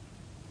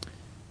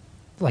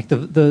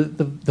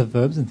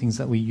verbs and things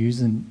that we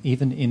use,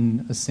 even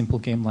in a simple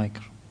game like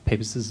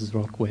Paper, Scissors,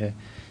 Rock, where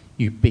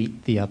you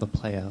beat the other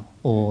player,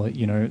 or,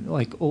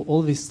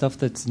 all this stuff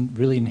that's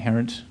really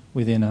inherent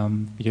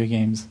within video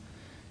games.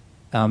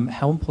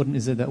 How important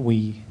is it that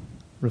we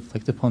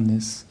reflect upon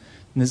this?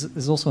 And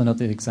there's also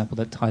another example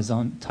that ties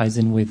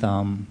in with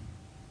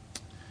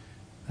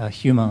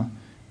humor.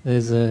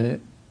 There's a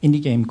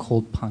indie game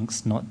called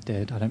Punk's Not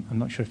Dead. I'm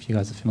not sure if you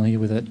guys are familiar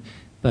with it,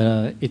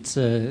 but it's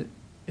an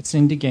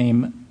indie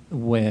game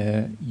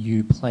where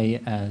you play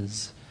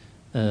as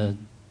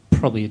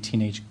probably a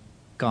teenage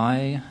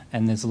guy,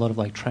 and there's a lot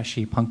of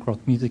trashy punk rock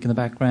music in the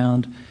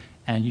background,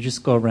 and you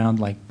just go around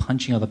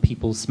punching other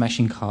people,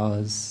 smashing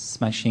cars,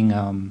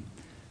 smashing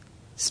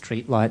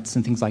street lights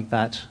and things like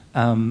that.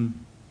 And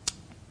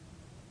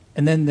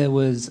then there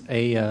was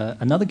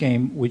another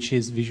game which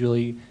is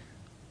visually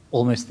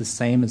almost the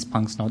same as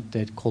Punk's Not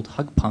Dead, called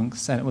Hug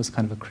Punks, and it was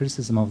kind of a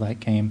criticism of that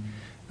game,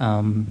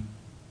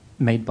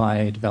 made by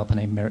a developer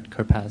named Merit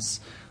Kopass,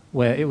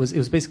 where it was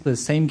basically the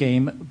same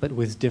game but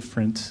with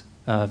different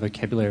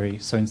vocabulary.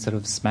 So instead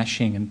of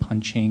smashing and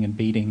punching and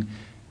beating,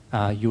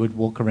 you would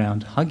walk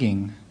around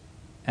hugging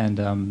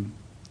and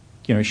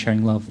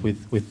sharing love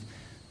with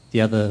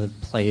the other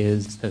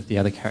players, the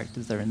other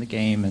characters that are in the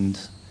game, and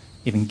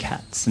even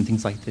cats and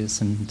things like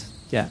this. And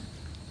yeah,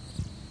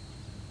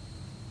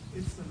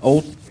 it's an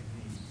old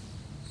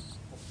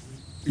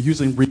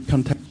using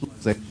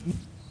recontextualization.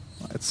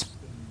 It's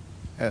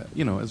as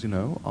you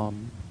know,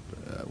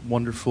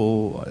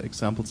 wonderful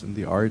examples in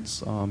the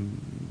arts.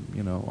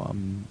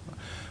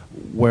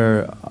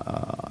 Where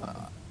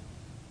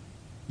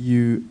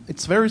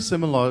it's very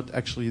similar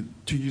actually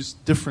to use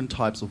different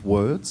types of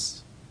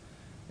words.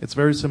 It's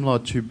very similar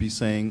to be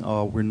saying,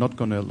 we're not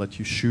going to let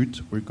you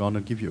shoot, we're going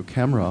to give you a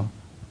camera.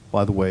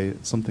 By the way,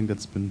 something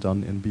that's been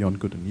done in Beyond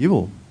Good and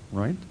Evil,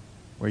 right?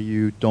 Where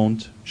you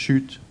don't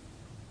shoot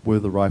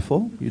with a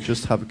rifle, you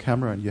just have a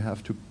camera and you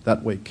have to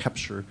that way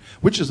capture,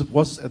 which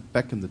was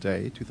back in the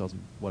day, 2000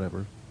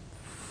 whatever,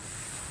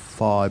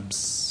 5,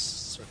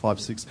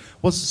 6,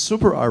 was a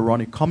super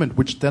ironic comment,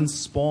 which then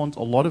spawned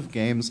a lot of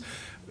games,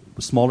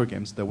 smaller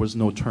games. There was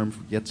no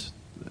term yet.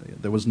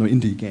 There was no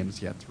indie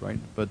games yet, right?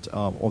 But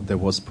or there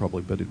was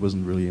probably, but it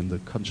wasn't really in the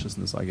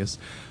consciousness, I guess.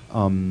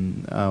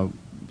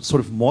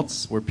 Sort of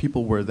mods where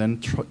people were then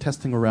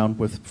testing around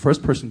with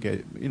first-person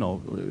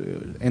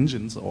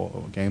engines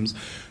or games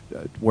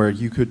where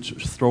you could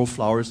throw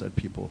flowers at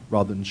people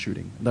rather than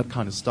shooting, and that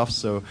kind of stuff.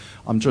 So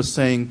I'm just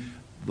saying.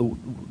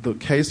 The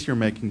case you're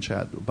making,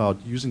 Chad,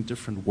 about using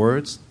different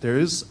words, there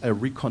is a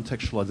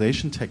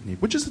recontextualization technique,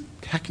 which is a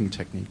hacking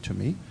technique to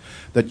me,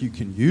 that you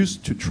can use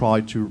to try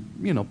to,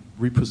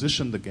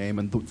 reposition the game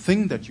and the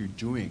thing that you're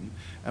doing,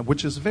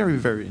 which is very,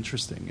 very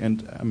interesting.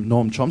 And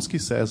Noam Chomsky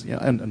says,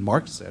 and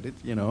Mark said it,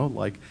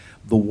 like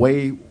the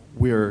way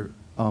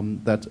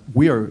that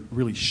we are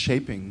really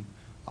shaping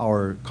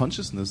our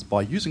consciousness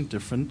by using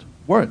different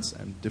words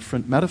and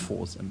different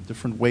metaphors and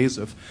different ways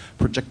of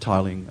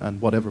projectiling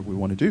and whatever we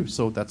want to do.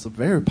 So that's a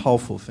very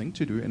powerful thing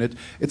to do, and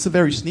it's a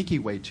very sneaky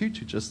way too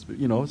to just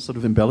sort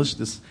of embellish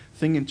this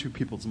thing into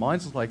people's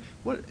minds. It's like,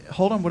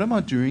 hold on, what am I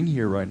doing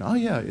here right now? Oh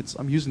yeah,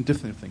 I'm using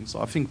different things. So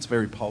I think it's a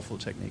very powerful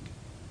technique,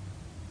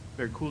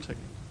 very cool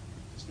technique.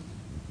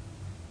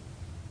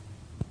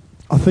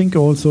 I think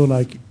also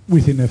like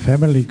within a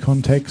family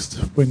context,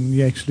 when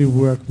you actually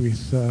work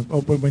with,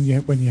 or when you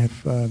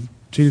have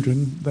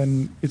children,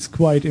 then it's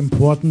quite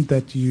important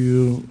that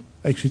you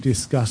actually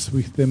discuss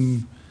with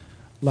them,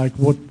 like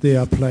what they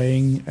are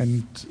playing,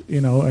 and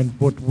and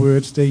what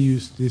words they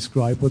use to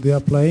describe what they are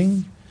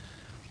playing.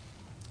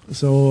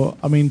 So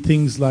I mean,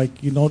 things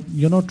like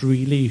you're not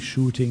really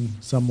shooting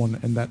someone,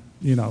 and that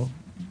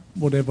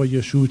whatever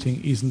you're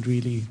shooting isn't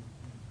really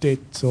dead.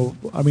 So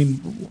I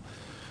mean,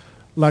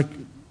 like.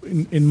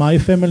 In my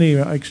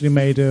family, I actually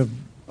made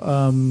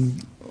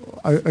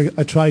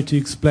I tried to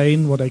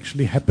explain what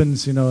actually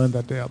happens, and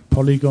that there are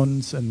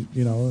polygons, and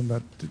and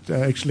that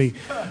they're actually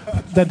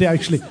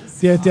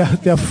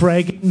they're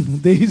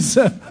fragging these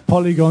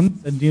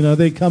polygons, and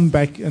they come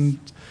back, and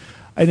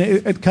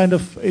it kind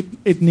of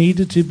it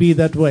needed to be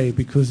that way,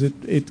 because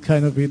it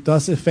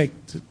does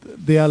affect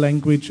their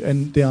language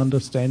and their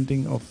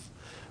understanding of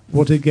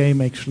what a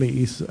game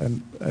actually is,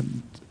 and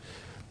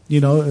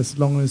as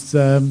long as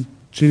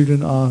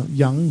children are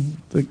young,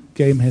 the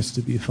game has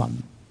to be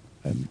fun,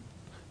 and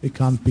it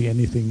can't be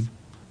anything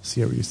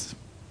serious.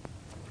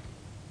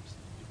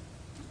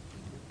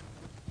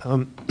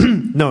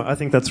 No, I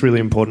think that's really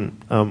important.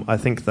 I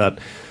think that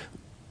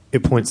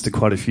it points to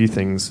quite a few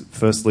things.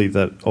 Firstly,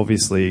 that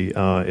obviously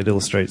it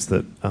illustrates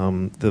that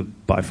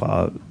by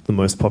far the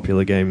most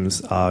popular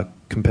games are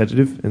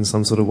competitive in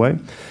some sort of way,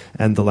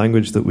 and the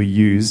language that we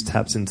use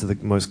taps into the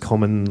most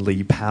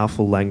commonly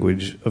powerful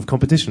language of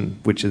competition,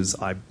 which is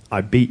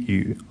I beat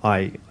you,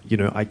 I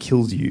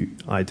killed you,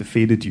 I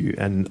defeated you,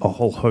 and a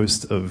whole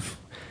host of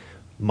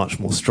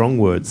much more strong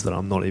words that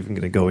I'm not even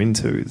going to go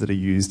into that are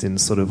used in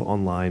sort of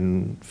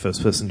online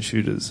first-person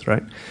shooters,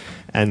 right?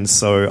 And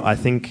so I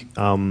think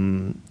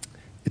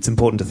it's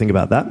important to think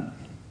about that,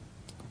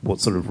 what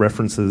sort of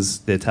references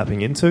they're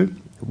tapping into,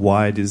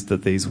 why it is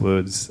that these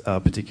words are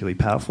particularly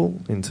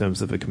powerful in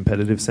terms of a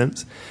competitive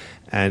sense,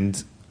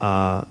 and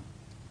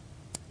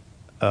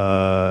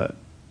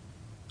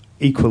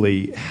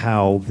equally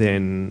how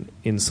then,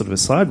 in sort of a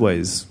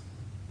sideways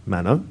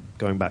manner,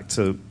 going back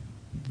to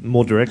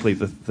more directly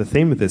the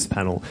theme of this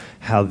panel,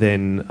 how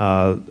then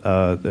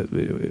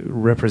the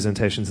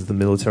representations of the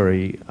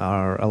military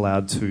are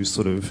allowed to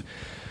sort of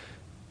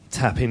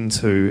tap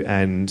into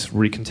and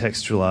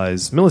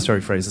recontextualize military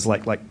phrases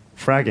like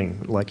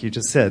fragging, like you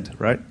just said,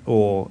 right?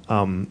 Or,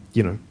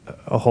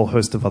 a whole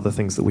host of other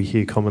things that we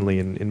hear commonly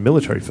in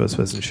military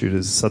first-person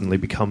shooters suddenly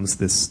becomes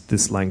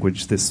this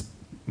language, this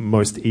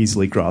most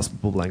easily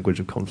graspable language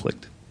of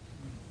conflict.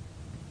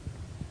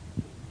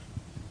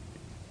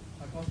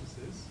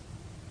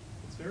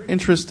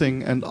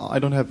 Interesting, and I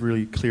don't have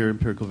really clear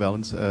empirical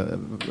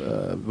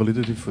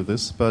validity for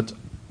this, but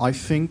I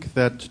think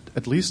that,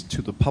 at least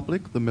to the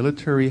public, the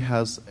military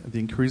has the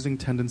increasing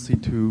tendency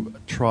to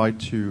try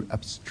to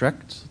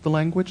abstract the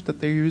language that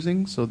they're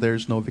using, so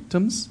there's no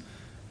victims.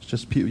 It's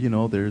just,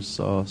 there's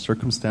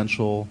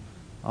circumstantial,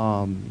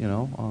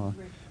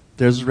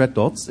 There's red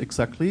dots,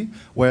 exactly,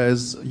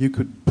 whereas you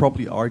could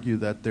probably argue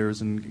that there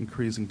is an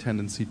increasing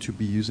tendency to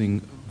be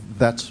using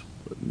that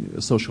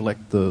social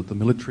act, the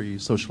military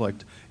social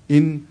act,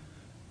 in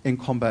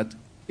combat,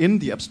 in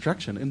the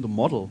abstraction, in the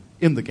model,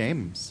 in the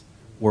games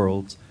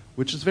world,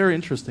 which is very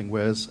interesting,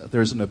 whereas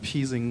there's an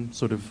appeasing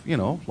sort of,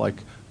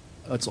 like,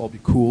 let's all be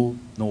cool,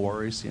 no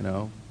worries,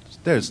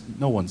 There's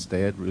no one's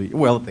dead, really.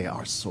 Well, they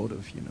are sort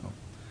of,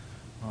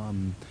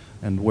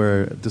 and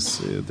where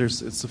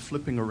it's a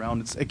flipping around.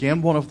 It's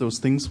again one of those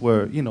things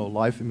where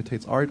life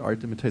imitates art,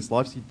 art imitates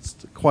life.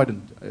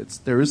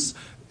 There is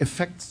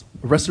effects,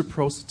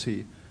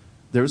 reciprocity.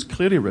 There is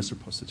clearly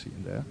reciprocity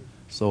in there.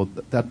 So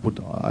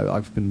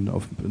I've been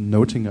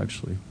noting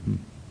actually.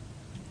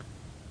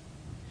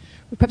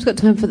 We've perhaps got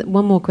time for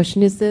one more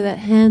question. Is there that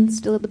hand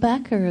still at the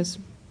back, or has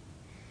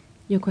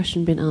your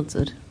question been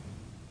answered?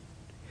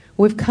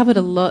 We've covered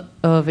a lot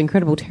of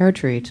incredible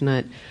territory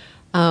tonight.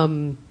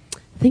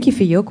 Thank you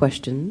for your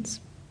questions.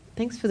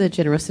 Thanks for the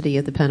generosity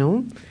of the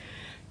panel.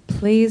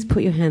 Please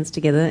put your hands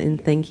together in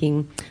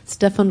thanking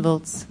Stefan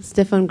Volz,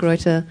 Stefan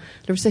Greuter,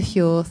 Larissa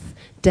Hjorth,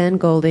 Dan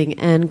Golding,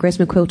 and Grace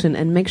McQuilton.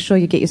 And make sure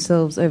you get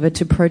yourselves over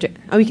to Project.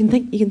 Oh, you can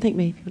thank me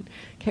if you want.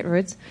 Kate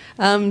Rhodes.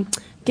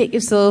 Get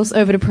yourselves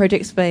over to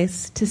Project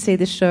Space to see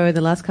the show in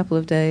the last couple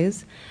of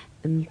days.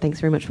 And thanks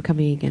very much for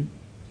coming again.